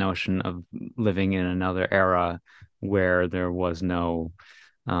countenance the notion of living in another era where there was no,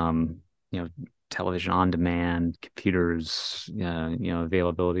 um, you know, television on demand, computers,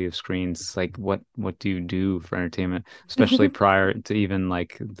 availability of screens. Like, what do you do for entertainment, especially prior to even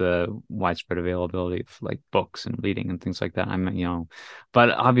like the widespread availability of like books and reading and things like that?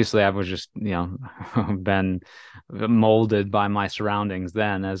 But obviously, I was just, been molded by my surroundings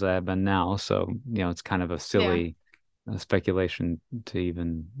then as I have been now. So, it's kind of a Yeah. silly speculation to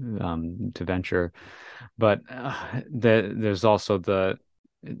even to venture. But there's also the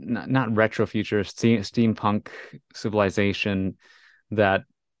not retro future steampunk civilization that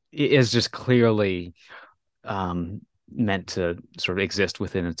is just clearly meant to sort of exist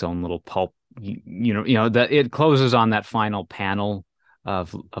within its own little pulp. That it closes on that final panel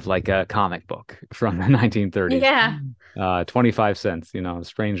of like a comic book from the 1930s. Yeah. 25 cents,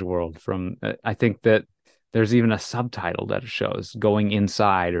 Strange World from I think that there's even a subtitle that it shows Going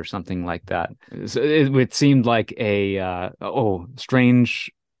Inside or something like that. So it seemed like a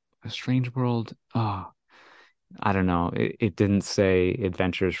strange world. Oh, I don't know. It didn't say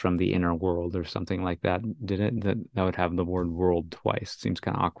Adventures from the Inner World or something like that, did it? That would have the word world twice. Seems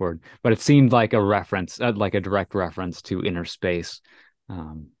kind of awkward. But it seemed like a reference, like a direct reference to Inner Space.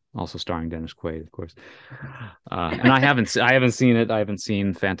 Also starring Dennis Quaid, of course. And I haven't seen it. I haven't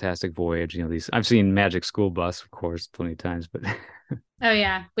seen Fantastic Voyage. These I've seen Magic School Bus, of course, plenty of times, but Oh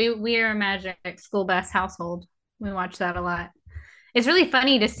yeah. We are a Magic School Bus household. We watch that a lot. It's really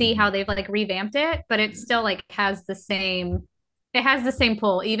funny to see how they've like revamped it, but it still like has the same it has the same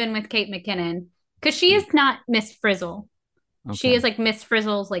pull, even with Kate McKinnon. Because she is not Miss Frizzle. She okay. is like Miss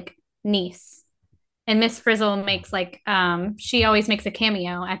Frizzle's like niece. And Miss Frizzle makes like she always makes a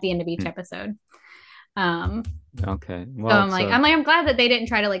cameo at the end of each Hmm. episode. Um Okay. so Well, so I'm glad that they didn't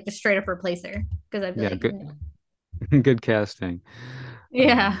try to like just straight up replace her because I'd be yeah, like, good no. good casting.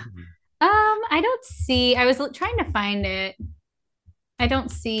 Yeah. Um, I don't see. I was trying to find it. I don't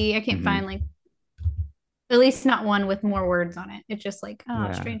see. I can't mhm. find like at least not one with more words on it. It's just like, oh,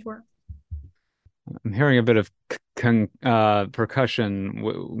 Yeah. strange word. I'm hearing a bit of percussion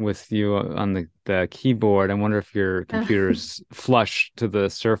with you on the keyboard. I wonder if your computer's flush to the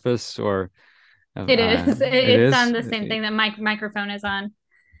surface or It is. it It's on is. the same thing that my microphone is on.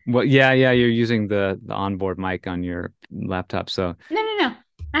 Well, yeah, yeah, you're using the onboard mic on your laptop. So, No, no, no.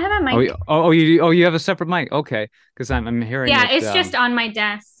 I have a oh, mic. you have a separate mic. Okay, because I'm hearing Yeah, it. it's just on my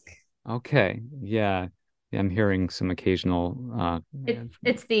desk. Okay, yeah, yeah, I'm hearing some occasional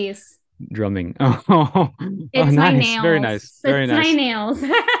It's these. drumming. Oh, oh, It's my nice, very nice, nails. very It's my nice. nails.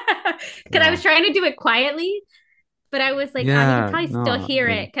 Because I was Wow. trying to do it quietly, but I was like, you could Yeah, probably still no, hear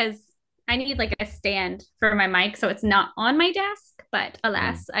it because I need like a stand for my mic so it's not on my desk. But yeah.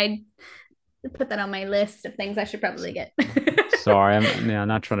 alas, I put that on my list of things I should probably get. Sorry, I'm yeah,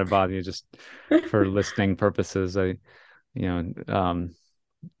 not trying to bother you. Just for listening purposes, you know, um,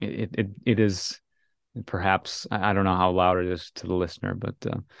 it is perhaps I don't know how loud it is to the listener, but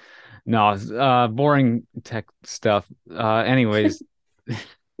no, boring tech stuff. Anyways,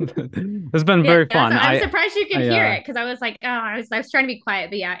 it's been Yeah, very fun. I'm surprised you could I hear it because I was like, oh, I was trying to be quiet,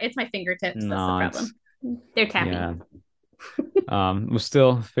 but yeah, it's my fingertips. That's the no, it's problem. They're tapping. yeah. We're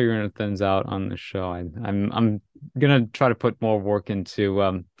still figuring things out on the show. I'm gonna try to put more work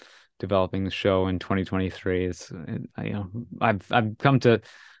into developing the show in 2023. I've come to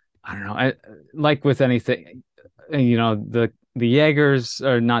I don't know. Like with anything, the Jaegers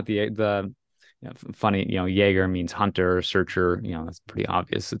are not the funny. Jaeger means hunter or searcher. That's pretty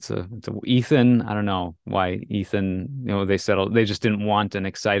obvious. It's a Ethan. I don't know why Ethan. They just didn't want an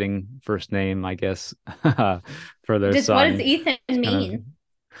exciting first name, I guess, for their What does son. Ethan It's kind of mean?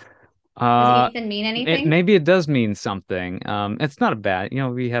 Does uh Ethan mean it anything? maybe it does mean something. It's not a bad,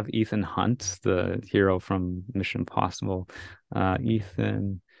 we have Ethan Hunt, the hero from Mission Impossible.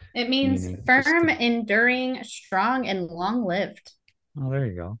 Ethan It means meaning just firm, enduring, strong, and long lived. oh, there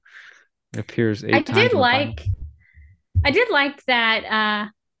you go. It appears I eight times did in the Bible. like I did like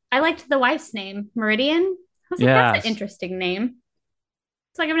that I liked the wife's name, Meridian. I was like, that's an Yes. interesting name.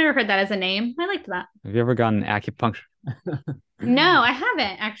 It's like I've never heard that as a name. I liked that. Have you ever gotten acupuncture? No, I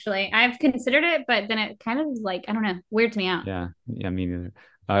haven't actually. I've considered it, but then it kind of like, I don't know, weirds me out. Yeah, yeah, me neither.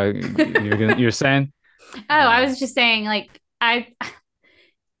 You're saying? Oh, I Uh, was just saying, like, I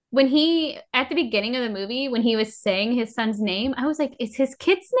when he at the beginning of the movie, when he was saying his son's name, I was like, is his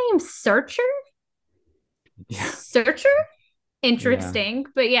kid's name Searcher? yeah, Searcher? yeah. Interesting.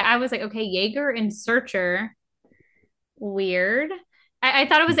 But yeah, I was like, okay, Jaeger and Searcher. Weird. I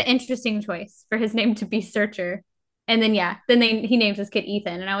thought it was an interesting choice for his name to be Searcher. And then yeah, he names his kid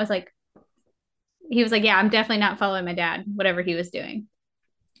Ethan. And I was like, he was like, yeah, I'm definitely not following my dad, whatever he was doing.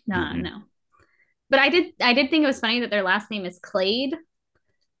 No, Hmm. no. But I did think it was funny that their last name is Clade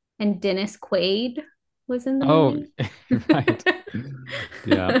and Dennis Quaid was in the Oh, movie. right.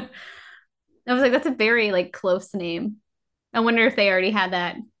 Yeah. I was like, that's a very like close name. I wonder if they already had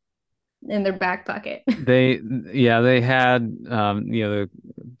that in their back pocket. They, yeah, they had, the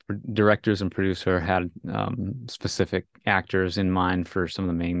directors and producer had specific actors in mind for some of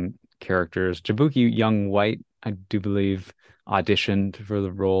the main characters. Jabuki Young White, I do believe, auditioned for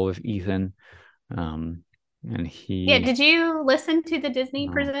the role of Ethan, um, and Yeah, he, did you listen to the Disney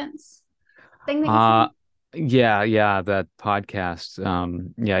uh, Presents thing that he said? uh, yeah, yeah, that podcast,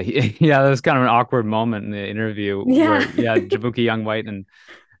 yeah, yeah, that was kind of an awkward moment in the interview where, Yeah. yeah, Jabuki Young White and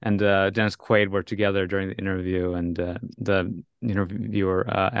and Dennis Quaid were together during the interview, and the interviewer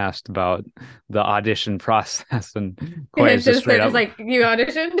asked about the audition process, and Quaid is just Just straight they're just up, like, you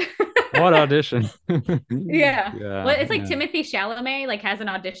auditioned. "What audition?" Yeah. Yeah, Well, it's like yeah, Timothy Chalamet like hasn't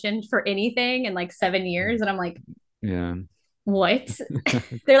auditioned for anything in like 7 years, and I'm like, yeah. what?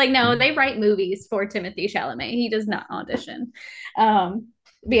 They're like, no, they write movies for Timothy Chalamet. He does not audition.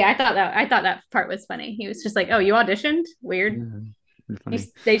 But yeah, I thought that part was funny. He was just like, oh, you auditioned? Weird. Yeah, pretty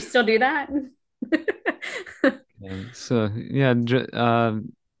funny. They still do that? Yeah. So yeah,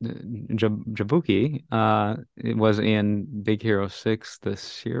 Jabuki it was in Big Hero 6, the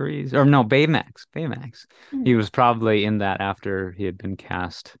series, or no, Baymax. He was probably in that after he had been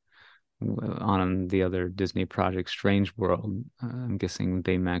cast on the other Disney project, Strange World. I'm guessing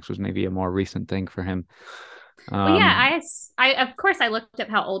Baymax was maybe a more recent thing for him. Well, yeah, Um, I of course I looked up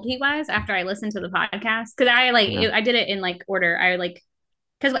how old he was after I listened to the podcast because yeah, I did it in like order. I like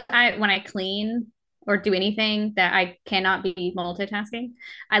because when I clean or do anything that I cannot be multitasking,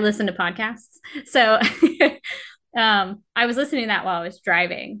 I listen to podcasts. So I was listening to that while I was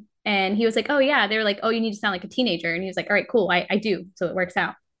driving, and he was like, "Oh yeah," they were like, "Oh, you need to sound like a teenager," and he was like, "All right, cool, I do," so it works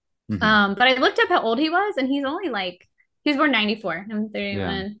out. hmm But I looked up how old he was, and he's only like he was born 94. I'm yeah.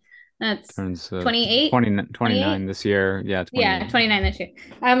 31. That's Turns 28, 20, 29 28. this year. Yeah, Yeah, 28. 29 this year.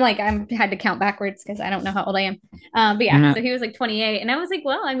 I'm had to count backwards because I don't know how old I am. But yeah, Yeah. so he was like 28, and I was like,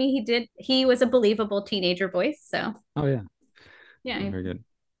 well, I mean, he was a believable teenager voice, so Oh yeah. yeah, he Very good.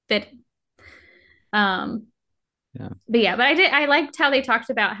 fit. Um, Yeah. but I liked how they talked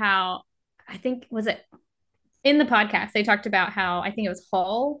about how I think was it in the podcast they talked about how I think it was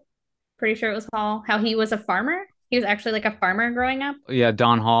Hall, pretty sure it was Hall, how he was a farmer. He was actually like a farmer growing up. Yeah,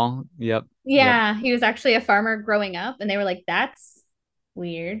 Don Hall. Yep. Yep. Yeah, he was actually a farmer growing up, and they were like, "That's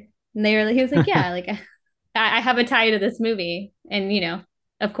weird." And he was like, "Yeah, like I have a tie to this movie," and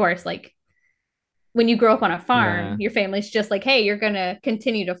of course, like when you grow up on a farm, Yeah. your family's just like, "Hey, you're gonna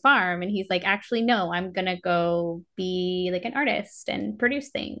continue to farm," and he's like, "Actually, no, I'm gonna go be like an artist and produce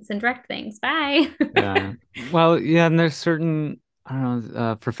things and direct things. Bye." Yeah. Well, yeah, and there's certain, I don't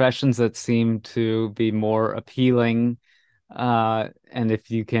know, professions that seem to be more appealing. And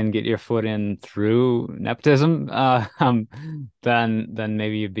if you can get your foot in through nepotism, then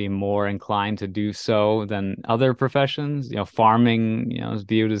maybe you'd be more inclined to do so than other professions. Farming, is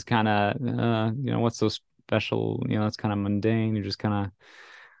viewed as kind of, what's so special? It's kind of mundane. You're just kind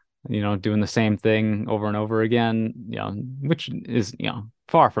of, doing the same thing over and over again, which is,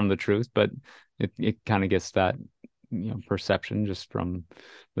 far from the truth, but it kind of gets that, perception just from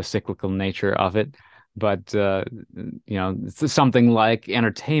the cyclical nature of it. But it's something like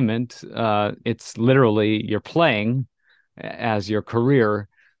entertainment. It's literally you're playing as your career.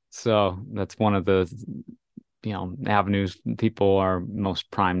 So that's one of the, avenues people are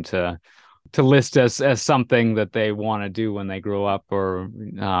most primed to list as something that they want to do when they grow up, or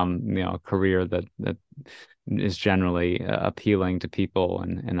a career that is generally appealing to people,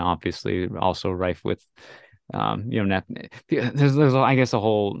 and obviously also rife with there's I guess a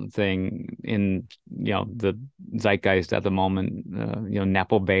whole thing in the zeitgeist at the moment.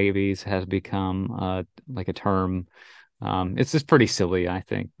 Nepo babies has become like a term. It's just pretty silly, I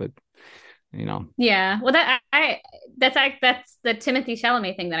think, but you know Yeah. Well, that's the Timothy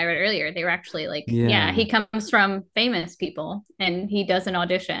Chalamet thing that I read earlier. They were actually like, yeah, yeah. he comes from famous people and he does an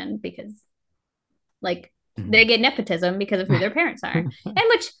audition because like they get nepotism because of who their parents are. And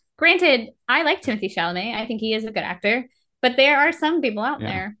which granted, I like Timothy Chalamet. I think he is a good actor, but there are some people out Yeah.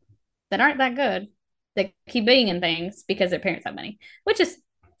 there that aren't that good that keep being in things because their parents have money, which is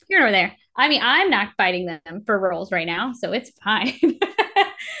here or there. I mean, I'm not fighting them for roles right now, so it's fine.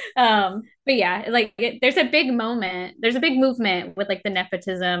 But yeah, like there's a big moment, there's a big movement with like the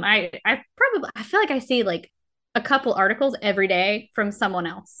nepotism. I feel like I see like a couple articles every day from someone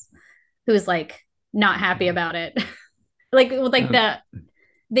else who's like not happy about it. Like Uh,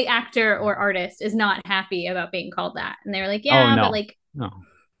 the actor or artist is not happy about being called that. And they were like, oh yeah, but no, like no.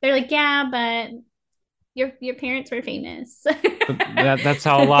 they're like, yeah, but your parents were famous. But that's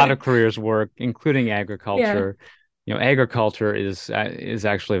how a lot of careers work, including Yeah. agriculture. Agriculture is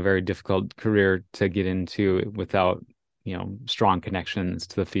actually a very difficult career to get into without, strong connections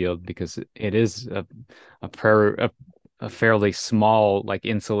to the field, because it is a fairly small, like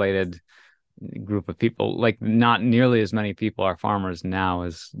insulated group of people. Like not nearly as many people are farmers now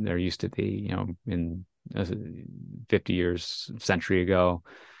as there used to be, in 50 years, century ago.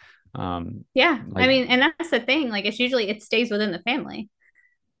 Yeah. I Like mean, and that's the thing. Like it's usually it stays within the family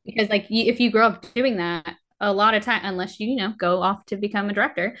because like if you grow up doing that, a lot of time, unless you, go off to become a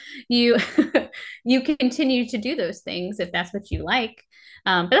director, you you continue to do those things if that's what you like.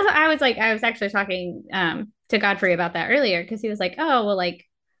 But that's what I was like, I was actually talking to Godfrey about that earlier because he was like, oh,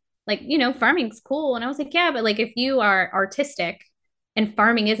 well, farming's cool. And I was like, yeah, but like if you are artistic and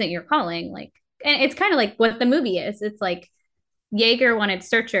farming isn't your calling, like, and it's kind of like what the movie is. It's like Jaeger wanted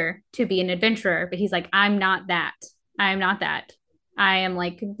Searcher to be an adventurer, but he's like, I'm not that. I'm not that. I'm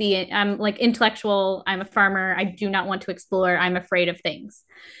like intellectual. I'm a farmer. I do not want to explore. I'm afraid of things.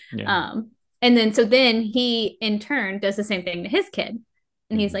 Yeah. And then he in turn does the same thing to his kid.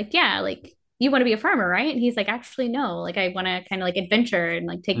 And he's Mhm. like, yeah, like you want to be a farmer, right? And he's like, actually, no, like I want to kind of like adventure and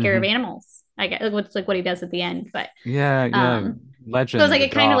like take care of Mhm. animals. I guess what's like what he does at the end. But Yeah, yeah. um, so it's Legend, like the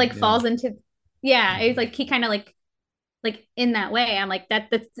it kind of dog. like Yeah. falls into, yeah, it's Mhm. like he kind of like in that way. I'm like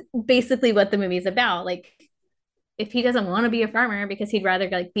that's basically what the movie is about. Like if he doesn't want to be a farmer because he'd rather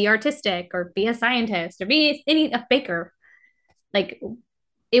like be artistic or be a scientist or be a baker, like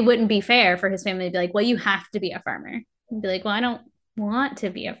it wouldn't be fair for his family to be like, well, you have to be a farmer. And be like, well, I don't want to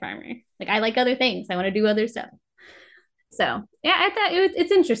be a farmer. Like I like other things. I want to do other stuff. So yeah, I thought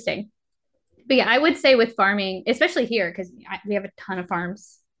it's interesting. But yeah, I would say with farming, especially here, because we have a ton of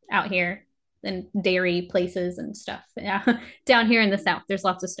farms out here and dairy places and stuff. Yeah, down here in the south, there's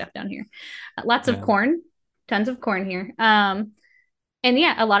lots of stuff down here. Lots of Yeah. corn, tons of corn here. And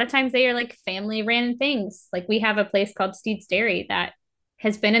yeah, a lot of times they are like family ran things. Like we have a place called Steed's Dairy that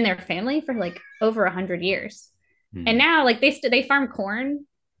has been in their family for like over 100 years. And Mhm. now like they farm corn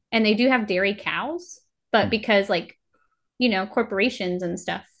and they do have dairy cows, but Mhm. because like, corporations and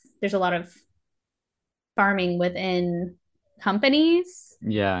stuff, there's a lot of farming within companies.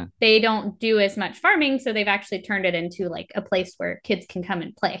 Yeah. They don't do as much farming, so they've actually turned it into like a place where kids can come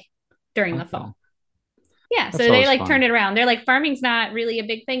and play during the Okay. fall. Yeah, so That's they always like fun. turned it around. They're like farming's not really a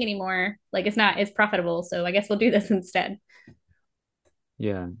big thing anymore. Like it's not as profitable, so I guess we'll do this instead.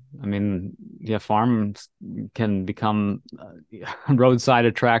 Yeah. I mean, yeah, farms can become roadside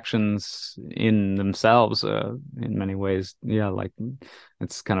attractions in themselves, in many ways. Yeah, like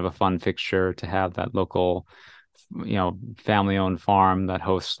it's kind of a fun fixture to have that local, family-owned farm that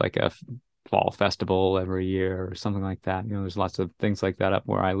hosts like a fall festival every year or something like that. There's lots of things like that up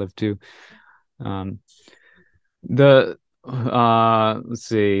where I live too. Um, the let's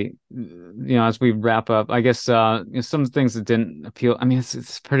see, as we wrap up, I guess some things that didn't appeal. I mean,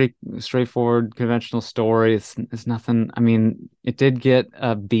 it's pretty straightforward, conventional story. It's nothing. I mean, it did get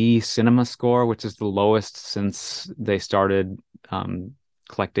a B cinema score, which is the lowest since they started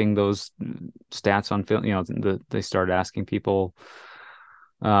collecting those stats on film. They started asking people,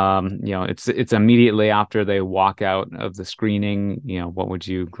 it's immediately after they walk out of the screening, what would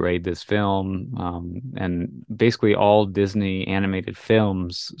you grade this film? And basically all Disney animated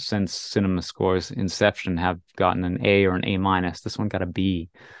films since Cinema Score's inception have gotten an A or an A minus. This one got a B.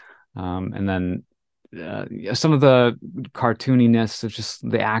 And then some of the cartooniness of just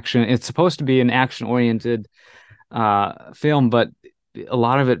the action. It's supposed to be an action-oriented film, but a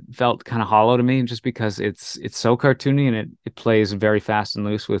lot of it felt kind of hollow to me just because it's so cartoony and it plays very fast and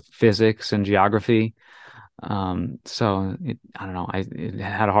loose with physics and geography. So I don't know, it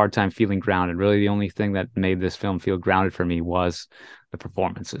had a hard time feeling grounded. Really, the only thing that made this film feel grounded for me was the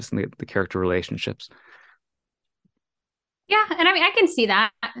performances and the character relationships. Yeah, and I mean I can see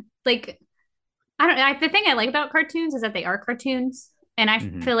that. Like I don't the thing I like about cartoons is that they are cartoons. And I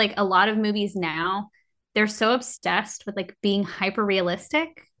Hmm. feel like a lot of movies now, they're so obsessed with like being hyper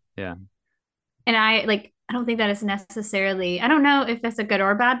realistic. Yeah. And I don't think that is necessarily, I don't know if that's a good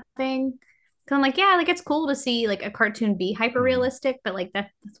or bad thing. Cause I'm like, yeah, like it's cool to see like a cartoon be hyper Hmm. realistic, but like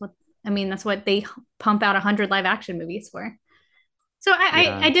that's what I mean, that's what they pump out 100 live action movies for. So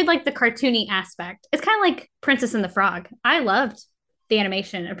Yeah. I did like the cartoony aspect. It's kind of like Princess and the Frog. I loved the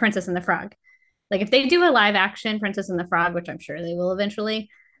animation of Princess and the Frog. Like if they do a live action Princess and the Frog, which I'm sure they will eventually,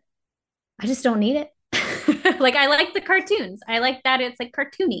 I just don't need it. Like I like the cartoons. I like that it's like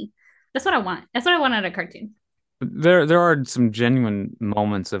cartoony. That's what I want. That's what I want out of a cartoon. There are some genuine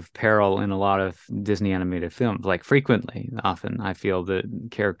moments of peril in a lot of Disney animated films. Like frequently, often I feel that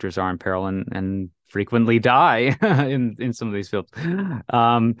characters are in peril and frequently die in some of these films.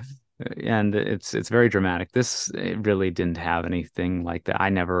 Um, and it's very dramatic. This it really didn't have anything like that. I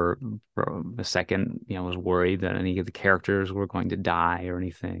never for a second, was worried that any of the characters were going to die or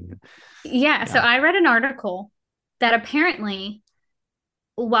anything. Yeah, so Yeah. I read an article that apparently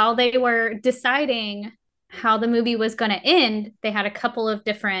while they were deciding how the movie was going to end, they had a couple of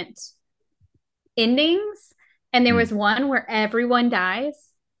different endings and there Hmm. was one where everyone dies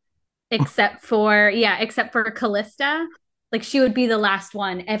except for Callista like she would be the last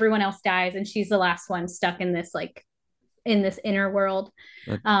one, everyone else dies and she's the last one stuck in this like in this inner world.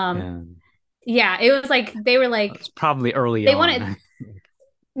 But um yeah, yeah, it was like they were like it's probably early they wanted on.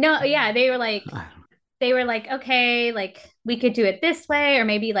 no, yeah, they were like I okay, like we could do it this way, or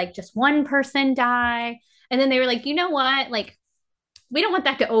maybe like just one person die. And then they were like, you know what? Like, we don't want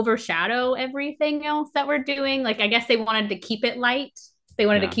that to overshadow everything else that we're doing. Like, I guess they wanted to keep it light. They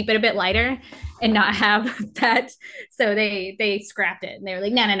wanted to yeah. keep it a bit lighter and not have that. So they scrapped it and they were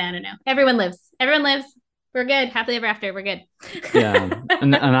like, no, no, no, no, no. Everyone lives. Everyone lives. We're good. Happily ever after. We're good. Yeah,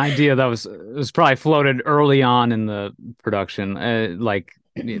 an idea that was probably floated early on in the production, like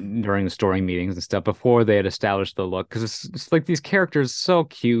during the story meetings and stuff before they had established the look, because it's like these characters so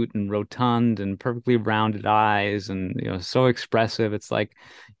cute and rotund and perfectly rounded eyes and so expressive. It's like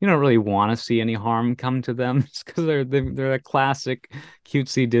you don't really want to see any harm come to them just because they're a classic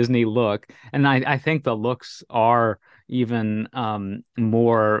cutesy Disney look, and I think the looks are even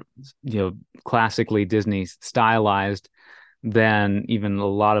more classically Disney stylized than even a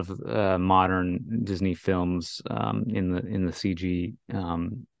lot of modern Disney films in the CG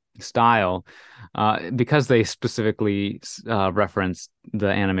style, because they specifically reference the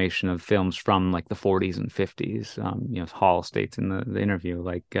animation of films from like the 40s and 50s. Hall states in the interview,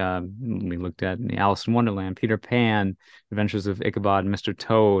 like we looked at Alice in Wonderland, Peter Pan, Adventures of Ichabod, and Mr.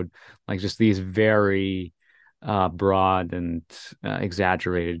 Toad, like just these very broad and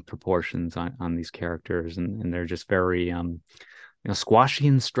exaggerated proportions on these characters, and they're just very squashy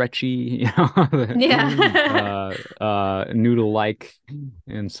and stretchy, Yeah. noodle-like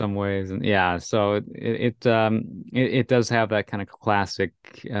in some ways, and yeah, so it does have that kind of classic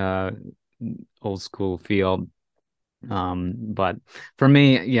old school feel. But for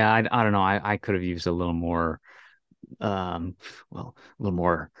me, yeah, I don't know, I could have used a little more a little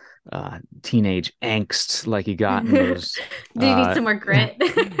more teenage angst like you got in those Do you need some more grit?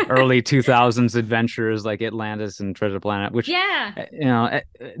 early 2000s adventures like Atlantis and Treasure Planet, which Yeah.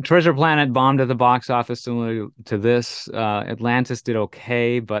 Treasure Planet bombed at the box office similar to this. Atlantis did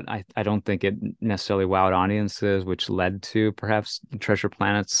okay, but I don't think it necessarily wowed audiences, which led to perhaps Treasure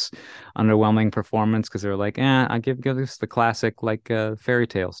Planet's underwhelming performance, because they were like, I give this the classic like fairy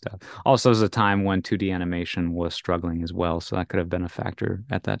tale stuff. Also, it was a time when 2D animation was struggling as well, so that could have been a factor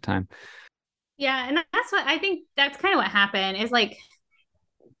at that time. Yeah, and that's what I think that's kind of what happened is like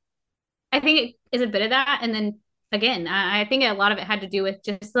I think it is a bit of that. And then again, I think a lot of it had to do with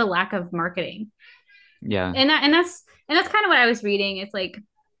just the lack of marketing. Yeah. And that's kind of what I was reading. It's like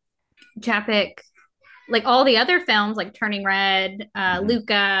Chapek, like all the other films like Turning Red, Mhm.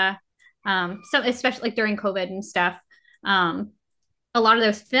 Luca, so especially like during COVID and stuff. Um, a lot of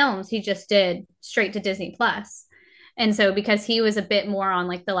those films he just did straight to Disney Plus. And so because he was a bit more on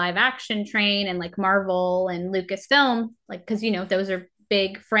like the live action train and like Marvel and Lucasfilm, like because those are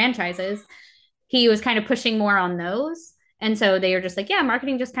big franchises, he was kind of pushing more on those. And so they were just like, yeah,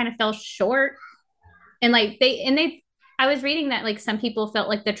 marketing just kind of fell short. And like they I was reading that like some people felt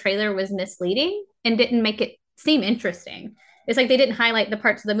like the trailer was misleading and didn't make it seem interesting. It's like they didn't highlight the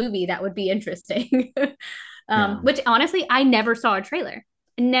parts of the movie that would be interesting. Yeah. Which honestly, I never saw a trailer.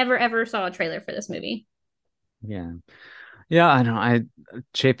 I never ever saw a trailer for this movie. Yeah. Yeah, I know.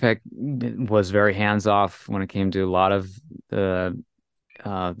 Chapek was very hands off when it came to a lot of the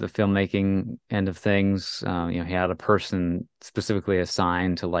filmmaking end of things. He had a person specifically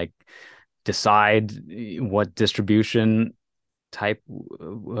assigned to like decide what distribution type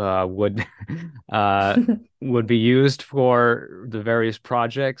uh would be used for the various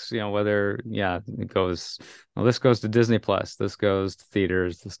projects, whether it goes, well, this goes to Disney Plus, this goes to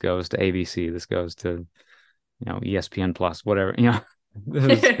theaters, this goes to ABC, this goes to ESPN Plus, whatever.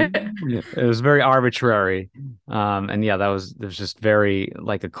 It was very arbitrary. And yeah, there's just very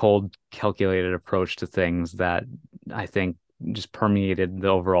like a cold, calculated approach to things that I think just permeated the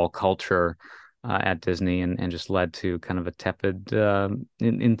overall culture at Disney, and just led to kind of a tepid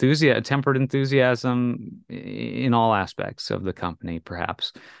tempered enthusiasm in all aspects of the company,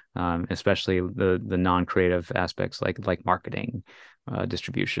 perhaps, especially the non-creative aspects like marketing,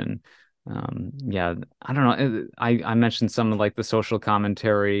 distribution. Yeah, I don't know. I mentioned some of like the social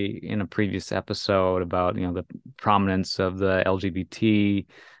commentary in a previous episode about the prominence of the LGBT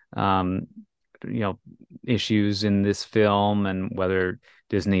um you know issues in this film, and whether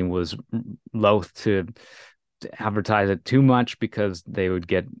Disney was loath to advertise it too much because they would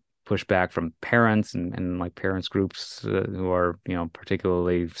get pushback from parents, and like parents groups who are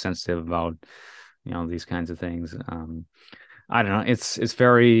particularly sensitive about these kinds of things. I don't know. It's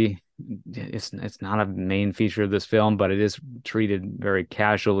very it's not a main feature of this film, but it is treated very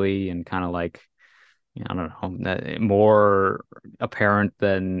casually and kind of like I don't know, more apparent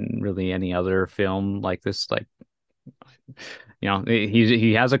than really any other film like this. Like,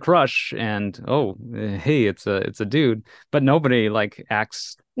 he has a crush, and oh, hey, it's a dude, but nobody like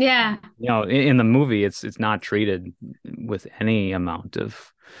acts. Yeah. In the movie, it's not treated with any amount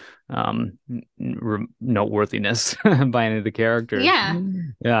of noteworthiness by any of the characters. Yeah.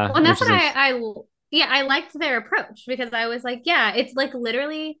 Yeah, Well, and that's which is what interesting. yeah, I liked their approach because I was like, yeah, it's like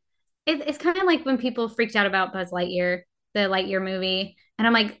literally, it's kind of like when people freaked out about Buzz Lightyear, the Lightyear movie, and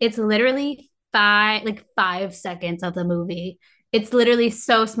I'm like, it's literally 5 seconds of the movie. It's literally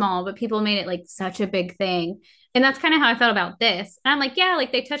so small, but people made it like such a big thing. And that's kind of how I felt about this. And I'm like, yeah,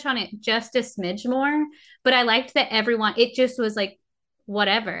 like they touch on it just a smidge more, but I liked that everyone, it just was like,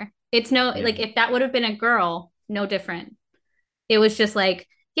 whatever. It's no, Yeah. like if that would have been a girl, no different. It was just like,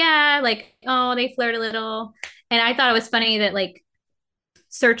 yeah, like, oh, they flirt a little. And I thought it was funny that like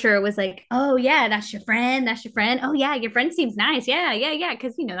Searcher was like, oh yeah, that's your friend. That's your friend. Oh yeah, your friend seems nice. Yeah, yeah, yeah.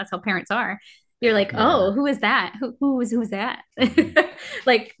 Cause that's how parents are. You're like, Yeah. oh, who is that? Who was that? Mhm.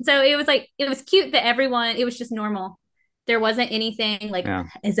 Like, so it was like it was cute that everyone, it was just normal. There wasn't anything like, Yeah.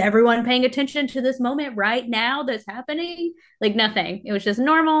 is everyone paying attention to this moment right now that's happening? Like nothing. It was just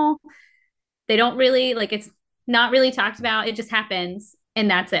normal. They don't really like it's not really talked about. It just happens and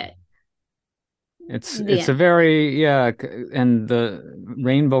that's it. The It's a end. very, and the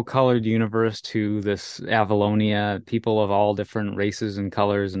rainbow colored universe to this Avalonia, people of all different races and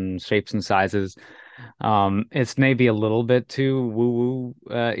colors and shapes and sizes. It's maybe a little bit too woo-woo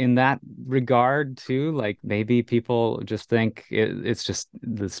in that regard too. Like maybe people just think it's just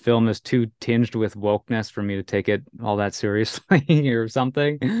this film is too tinged with wokeness for me to take it all that seriously or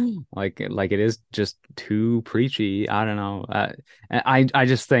something. Like it is just too preachy. I don't know. I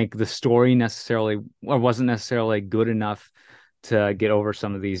just think the story necessarily or wasn't necessarily good enough to get over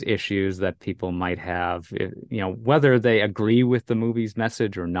some of these issues that people might have, whether they agree with the movie's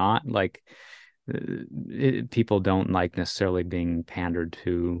message or not. Like people don't like necessarily being pandered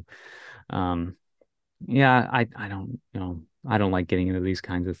to. Um, yeah, I don't, I don't like getting into these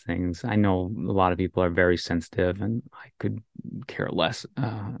kinds of things. I know a lot of people are very sensitive, and I could care less.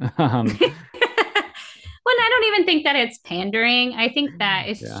 Well, I don't even think that it's pandering. I think that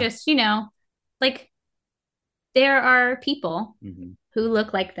it's Yeah. just, like there are people Mhm. who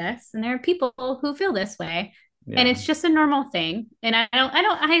look like this and there are people who feel this way. And Yeah. it's just a normal thing. And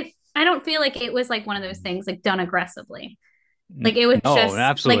I don't feel like it was like one of those things like done aggressively. Like it was No, just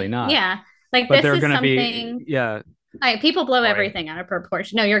absolutely like, not. yeah, like But this they're is gonna be, something yeah. people blow Sorry. everything out of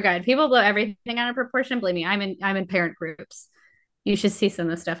proportion. No, you're good. People blow everything out of proportion. Believe me, I'm in parent groups. You should see some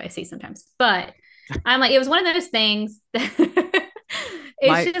of the stuff I see sometimes. But I'm like, it was one of those things that it's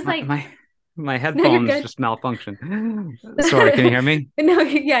My just my like, my my no, you're headphones good. just malfunctioned. Sorry, can you hear me? No,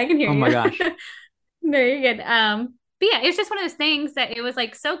 yeah, I can hear Oh my you. gosh. No, you're good. But yeah, it's just one of those things that it was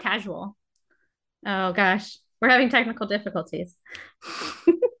like so casual. Oh gosh, we're having technical difficulties.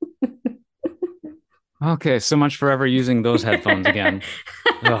 Okay, so much for ever using those headphones again.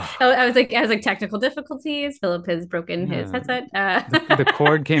 Ugh. I was like technical difficulties. Philip has broken his Yeah. headset. The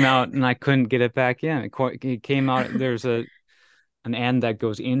cord came out and I couldn't get it back in. It came out. There's an end that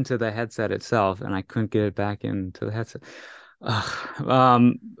goes into the headset itself, and I couldn't get it back into the headset.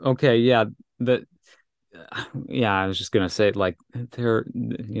 Ugh. Okay. Yeah. The yeah. I was just gonna say like there,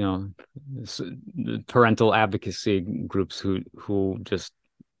 parental advocacy groups who just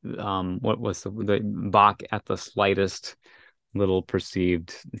what was the balk at the slightest little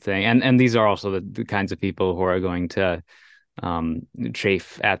perceived thing, and these are also the kinds of people who are going to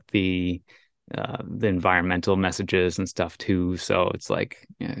chafe at the environmental messages and stuff too. So it's like,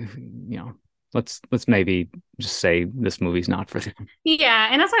 let's maybe just say this movie's not for them. Yeah,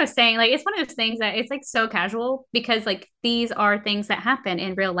 and that's what I was saying. Like, it's one of those things that it's like so casual because like these are things that happen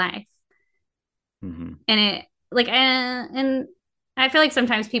in real life, Hmm. and it like and I feel like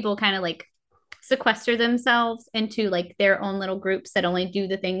sometimes people kind of like sequester themselves into like their own little groups that only do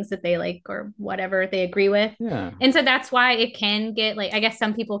the things that they like or whatever they agree with. Yeah. And so that's why it can get like I guess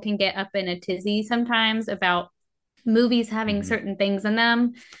some people can get up in a tizzy sometimes about movies having Hmm. certain things in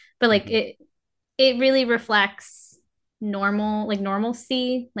them, but like Hmm. it really reflects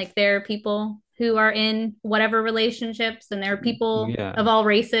normalcy. Like there are people who are in whatever relationships and there are people of Yeah. all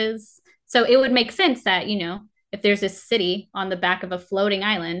races. So it would make sense that, if there's a city on the back of a floating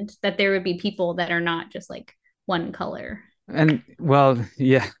island, that there would be people that are not just like one color. And well,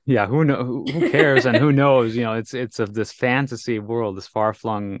 yeah. Who know? Who cares? And who knows? It's of this fantasy world, this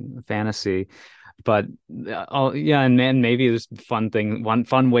far-flung fantasy. but yeah, and maybe there's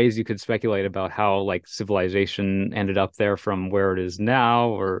fun ways you could speculate about how like civilization ended up there from where it is now,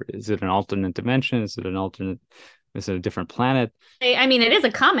 or is it an alternate dimension? Is it a different planet? I mean, it is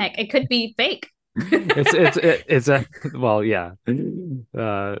a comic. It could be fake. It's a well, yeah.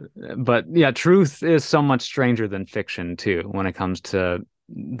 Uh, but yeah, truth is so much stranger than fiction too when it comes to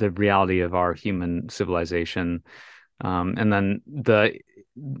the reality of our human civilization. And then the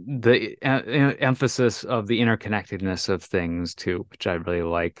emphasis of the interconnectedness of things too, which I really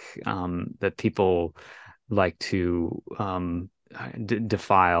like. That people like to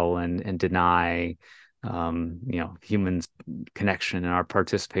defile and deny, humans' connection and our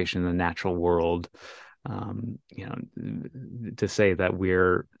participation in the natural world. To say that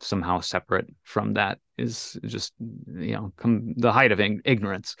we're somehow separate from that is just, the height of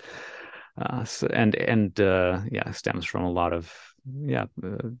ignorance. Yeah, stems from a lot of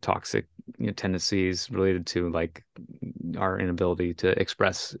toxic tendencies related to like our inability to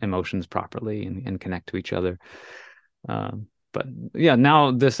express emotions properly and connect to each other. But yeah,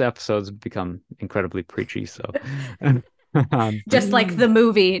 now this episode's become incredibly preachy, so um, Just like the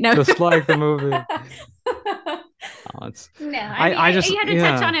movie. No. just like the movie. It's No, I mean, I just you had to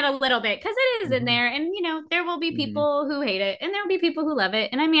touch yeah. on it a little bit because it is in Mhm. there, and there will be Mhm. people who hate it, and there will be people who love it,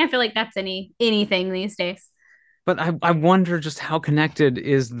 and I mean, I feel like that's anything these days. But I wonder just how connected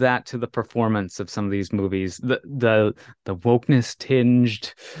is that to the performance of some of these movies, the wokeness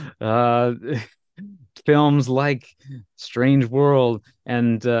tinged uh films like Strange World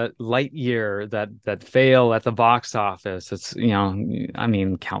and Lightyear that fail at the box office. It's, I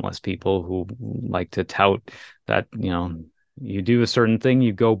mean, countless people who like to tout that, you do a certain thing,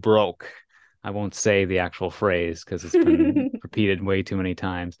 you go broke. I won't say the actual phrase because it's been I repeated way too many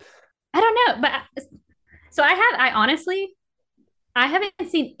times. don't know, but so I honestly I haven't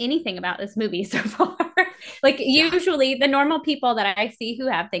seen anything about this movie so far. Like Yeah. usually the normal people that I see who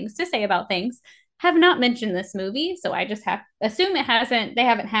have things to say about things have not mentioned this movie, so I just have assume they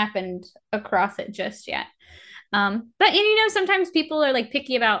haven't happened across it just yet. But sometimes people are like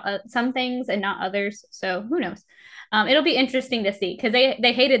picky about some things and not others, so who knows? It'll be interesting to see because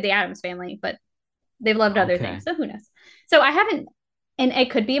they hated the Adams Family, but they've loved other Okay. things, so who knows? So I haven't, and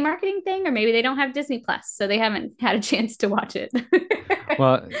it could be a marketing thing, or maybe they don't have Disney Plus, so they haven't had a chance to watch it.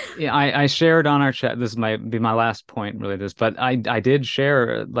 Well, yeah, I shared on our chat. This might be my last point related to this, but I did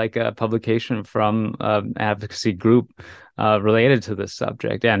share like a publication from an advocacy group related to this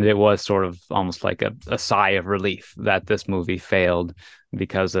subject, and it was sort of almost like a sigh of relief that this movie failed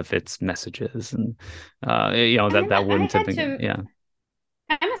because of its messages, and that I wouldn't have had been, to. yeah.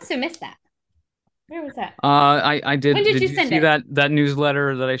 I must have missed that. Where was that? I When did. did Did you you send see it? that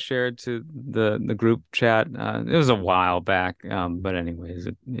newsletter that I shared to the group chat? It was a while back, but anyways,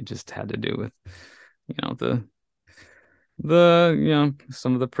 it just had to do with you know the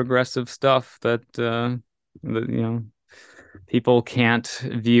some of the progressive stuff that people can't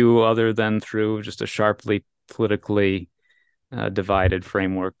view other than through just a sharply politically divided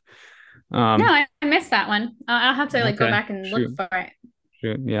framework. No, Um, I missed that one. I'll have to like go okay, back and look shoot, for it.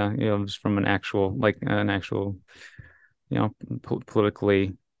 shoot, yeah, just from an actual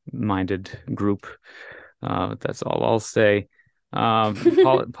politically minded group. That's all I'll say.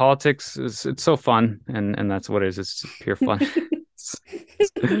 Politics it's so fun, and that's what it is. It's pure fun.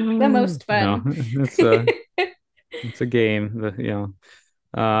 The most No, fun. it's a game.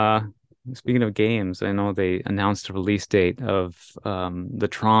 Speaking of games, I know they announced a release date of the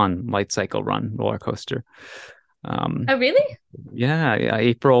Tron Light Cycle Run roller coaster. Um, Oh, really? yeah,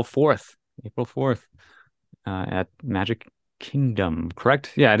 April 4th. April 4th. At Magic Kingdom,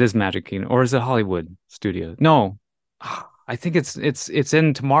 correct? Yeah, it is Magic Kingdom, or is it Hollywood Studios? No, I think it's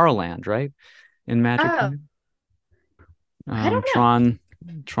in Tomorrowland, right? In Magic Oh, Kingdom. I don't know.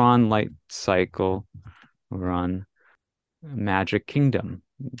 Tron Light Cycle Run, Magic Kingdom,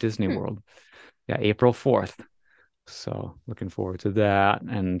 Disney Hmm. World. Yeah, April 4th. So looking forward to that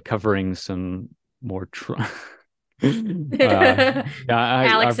and covering some more Tron. Yeah, I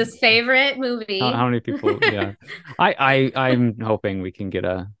Alex's favorite how movie. many people? Yeah, I'm hoping we can get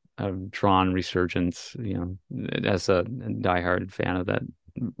a Tron resurgence. As a diehard fan of that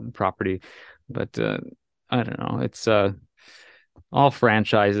property, but I don't know. It's all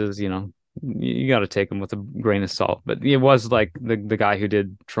franchises. You got to take them with a grain of salt. But it was like the guy who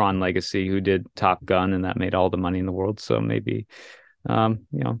did Tron Legacy, who did Top Gun, and that made all the money in the world. So maybe um,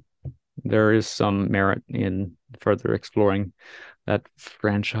 you know there is some merit in further exploring that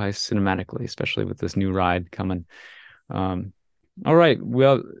franchise cinematically, especially with this new ride coming. Um, All right.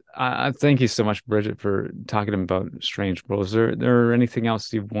 Well, I thank you so much, Bridget, for talking about Strange World. Is there anything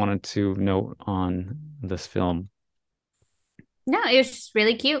else you wanted to note on this film? No, it was just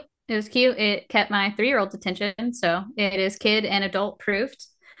really cute. It was cute. It kept my 3-year-old's attention, so it is kid and adult proofed.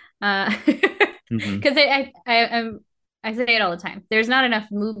 Hmm. Because I say it all the time. There's not enough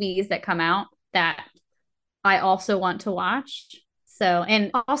movies that come out that I also want to watch. So,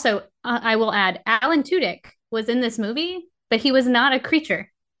 and also, I will add, Alan Tudyk was in this movie, but he was not a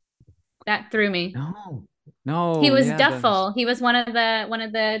creature. That threw me. No, He no, was yeah, that's Duffel. He was one of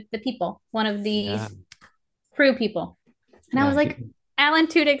the people, one of the yeah, crew people. And I yeah. was like, Alan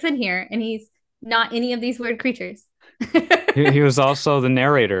Tudyk's in here, and he's not any of these weird creatures. He was also the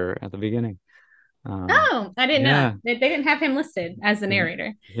narrator at the beginning. Um, Oh, I didn't know that. yeah, They didn't have him listed as the he,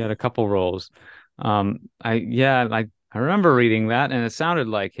 narrator. he had a couple roles. I remember reading that, and it sounded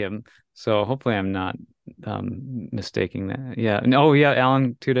like him. So hopefully, I'm not mistaking that. Yeah, and oh yeah,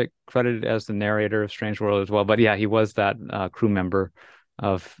 Alan Tudyk credited as the narrator of Strange World as well. But yeah, he was that crew member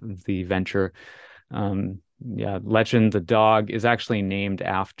of the venture. Yeah, Legend the dog is actually named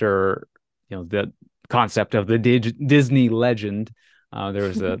after the concept of the Disney legend. There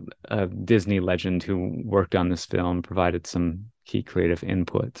was a Disney legend who worked on this film, provided some key creative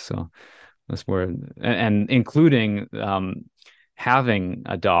input. So that's where, and including having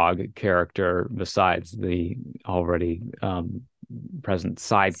a dog character besides the already present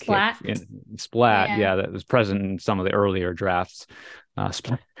sidekick Splat. in Splat. Yeah. Yeah, that was present in some of the earlier drafts.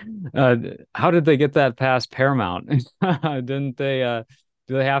 Splat. Uh, how did they get that past Paramount? Didn't they?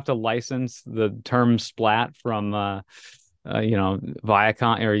 Do they have to license the term splat from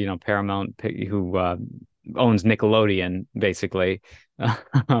Viacom or Paramount, who owns Nickelodeon, basically?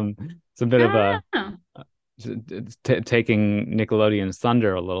 It's a bit of I a don't know. taking Nickelodeon's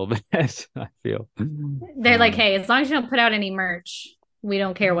thunder a little bit, I feel. They're like, hey, as long as you don't put out any merch, we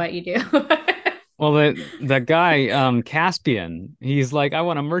don't care what you do. Well, that guy, Caspian, he's like, I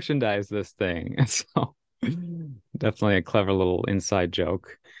want to merchandise this thing. So definitely a clever little inside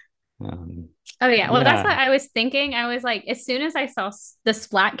joke. Um, Oh yeah, well that's yeah, what I was thinking. I was like, as soon as I saw the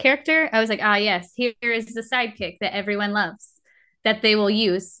Splat character, I was like, ah yes, here is the sidekick that everyone loves, that they will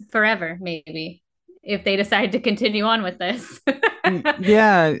use forever, maybe, if they decide to continue on with this.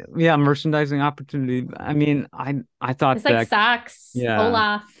 yeah, yeah, merchandising opportunity. I mean, I thought It's like that, Socks, yeah,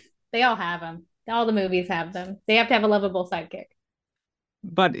 Olaf, they all have them. All the movies have them. They have to have a lovable sidekick.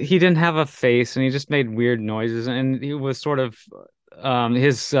 but he didn't have a face and he just made weird noises and he was sort of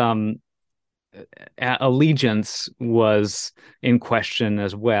his allegiance was in question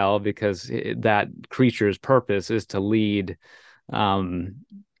as well because that creature's purpose is to lead um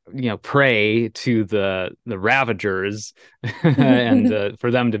prey to the ravagers and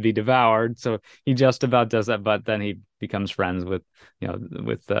for them to be devoured. So he just about does that, but then he becomes friends with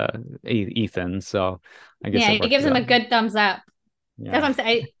Ethan, so I guess Yeah, it he works gives him out. a good thumbs up. That's Yeah. what I'm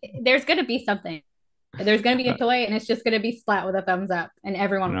saying. There's going to be something. There's going to be a toy, and it's just going to be Splat with a thumbs up, and you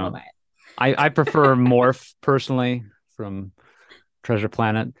everyone will know buy it. I prefer Morph personally from Treasure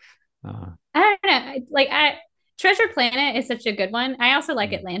Planet. uh I don't know. Treasure Planet is such a good one. I also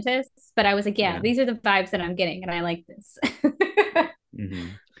like Atlantis, but I was like, yeah, yeah. these are the vibes that I'm getting, and I like this. Hmm.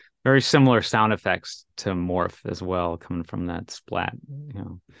 Very similar sound effects to Morph as well, coming from that splat.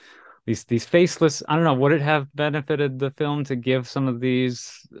 These faceless. I don't know. Would it have benefited the film to give some of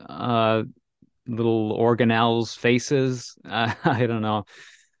these little organelles faces? I don't know.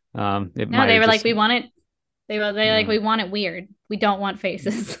 It No, might they have were like, just. we want it. They like, Yeah, we want it weird. We don't want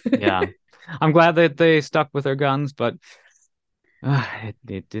faces. yeah. I'm glad that they stuck with their guns, but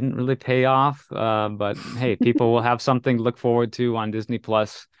it didn't really pay off. But hey, people will have something to look forward to on Disney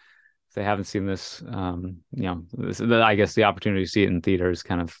Plus if they haven't seen this. I guess the opportunity to see it in theaters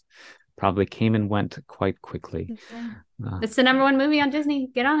kind of probably came and went quite quickly. Yeah. Uh, It's the number one movie on Disney.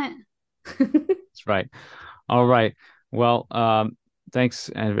 Get on it. that's right. All right. Well, thanks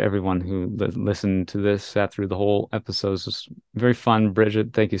everyone who listened to this, sat through the whole episode. It was very fun,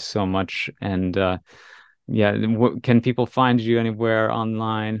 Bridget. Thank you so much. And yeah, can people find you anywhere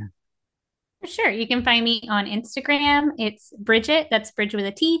online? For sure. You can find me on Instagram. It's Bridget, that's Bridget with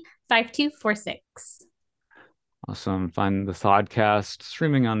a T, 5246. Awesome. Find the Thodcast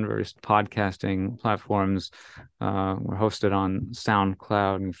streaming on various podcasting platforms. We're hosted on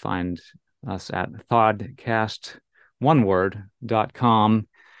SoundCloud, and you find us at Thodcast, one word.com,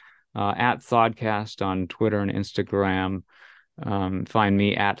 at Thodcast on Twitter and Instagram. Find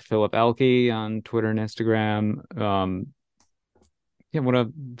me at Philip Elke on Twitter and Instagram. Yeah, what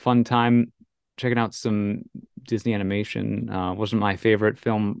a fun time checking out some Disney Animation. Wasn't my favorite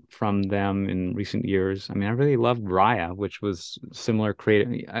film from them in recent years. I mean, I really loved Raya, which was similar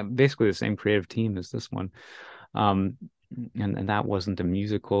creative, basically the same creative team as this one. Um, and that wasn't a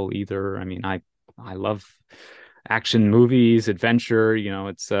musical either. I mean, I love action movies, adventure.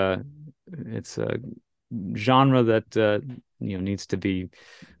 It's a genre that needs to be,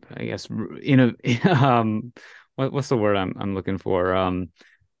 I guess, in a what's the word I'm looking for? What's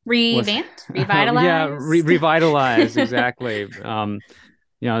Revamped, yeah, revitalized, revitalized, exactly. A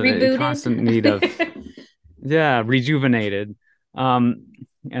rebooted. constant need of, yeah, rejuvenated. Um,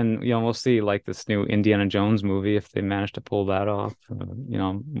 and we'll see like this new Indiana Jones movie if they manage to pull that off.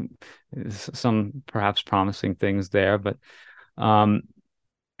 Some perhaps promising things there, but um,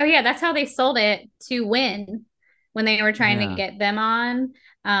 Oh yeah, that's how they sold it to Win when they were trying to yeah, get them on.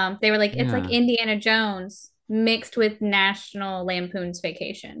 They were like, it's like yeah, Indiana Jones mixed with National Lampoon's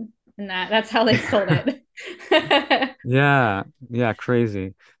Vacation, and that's how they sold it. yeah, yeah,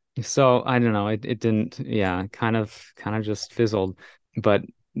 crazy. So I don't know, it didn't, yeah, kind of just fizzled, but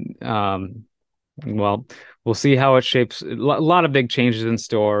um. Well, we'll see how it shapes. A lot of big changes in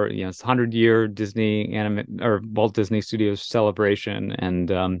store. It's 100-year Disney anime or Walt Disney Studios celebration, and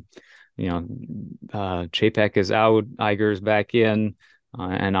Chapek is out, Iger's back in,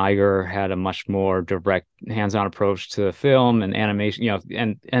 and Iger had a much more direct, hands-on approach to the film and animation.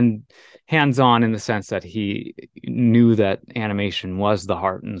 And hands-on in the sense that he knew that animation was the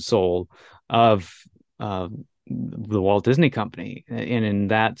heart and soul of uh, the Walt Disney Company, and in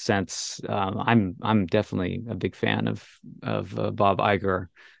that sense, I'm definitely a big fan of Bob Iger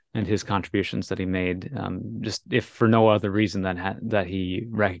and his contributions that he made. Just if for no other reason than that he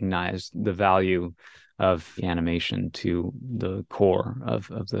recognized the value of animation to the core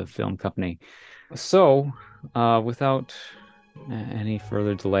of the film company. So, without any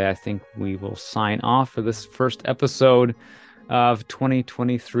further delay, I think we will sign off for this first episode of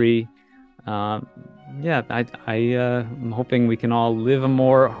 2023. Uh, yeah, I'm hoping we can all live a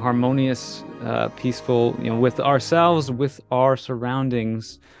more harmonious, peaceful, with ourselves, with our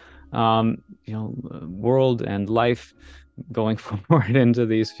surroundings, world and life going forward into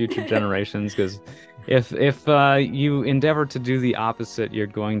these future generations. Because if you endeavor to do the opposite, you're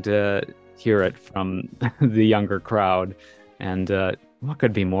going to hear it from the younger crowd. And what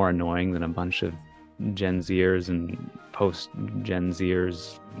could be more annoying than a bunch of Gen Zers and post Gen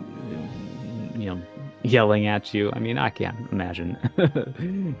Zers, yelling at you? I mean, I can't imagine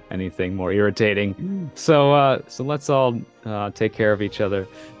anything more irritating. So let's all take care of each other.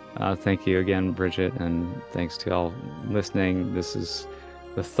 Thank you again, Bridget, and thanks to all listening. This is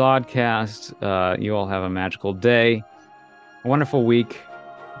the Thodcast. You all have a magical day, a wonderful week,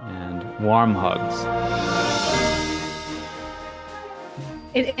 and warm hugs.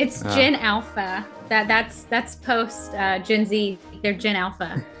 It's Gen Alpha. That's post Gen Z. They're Gen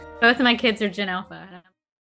Alpha. Both of my kids are Gen Alpha.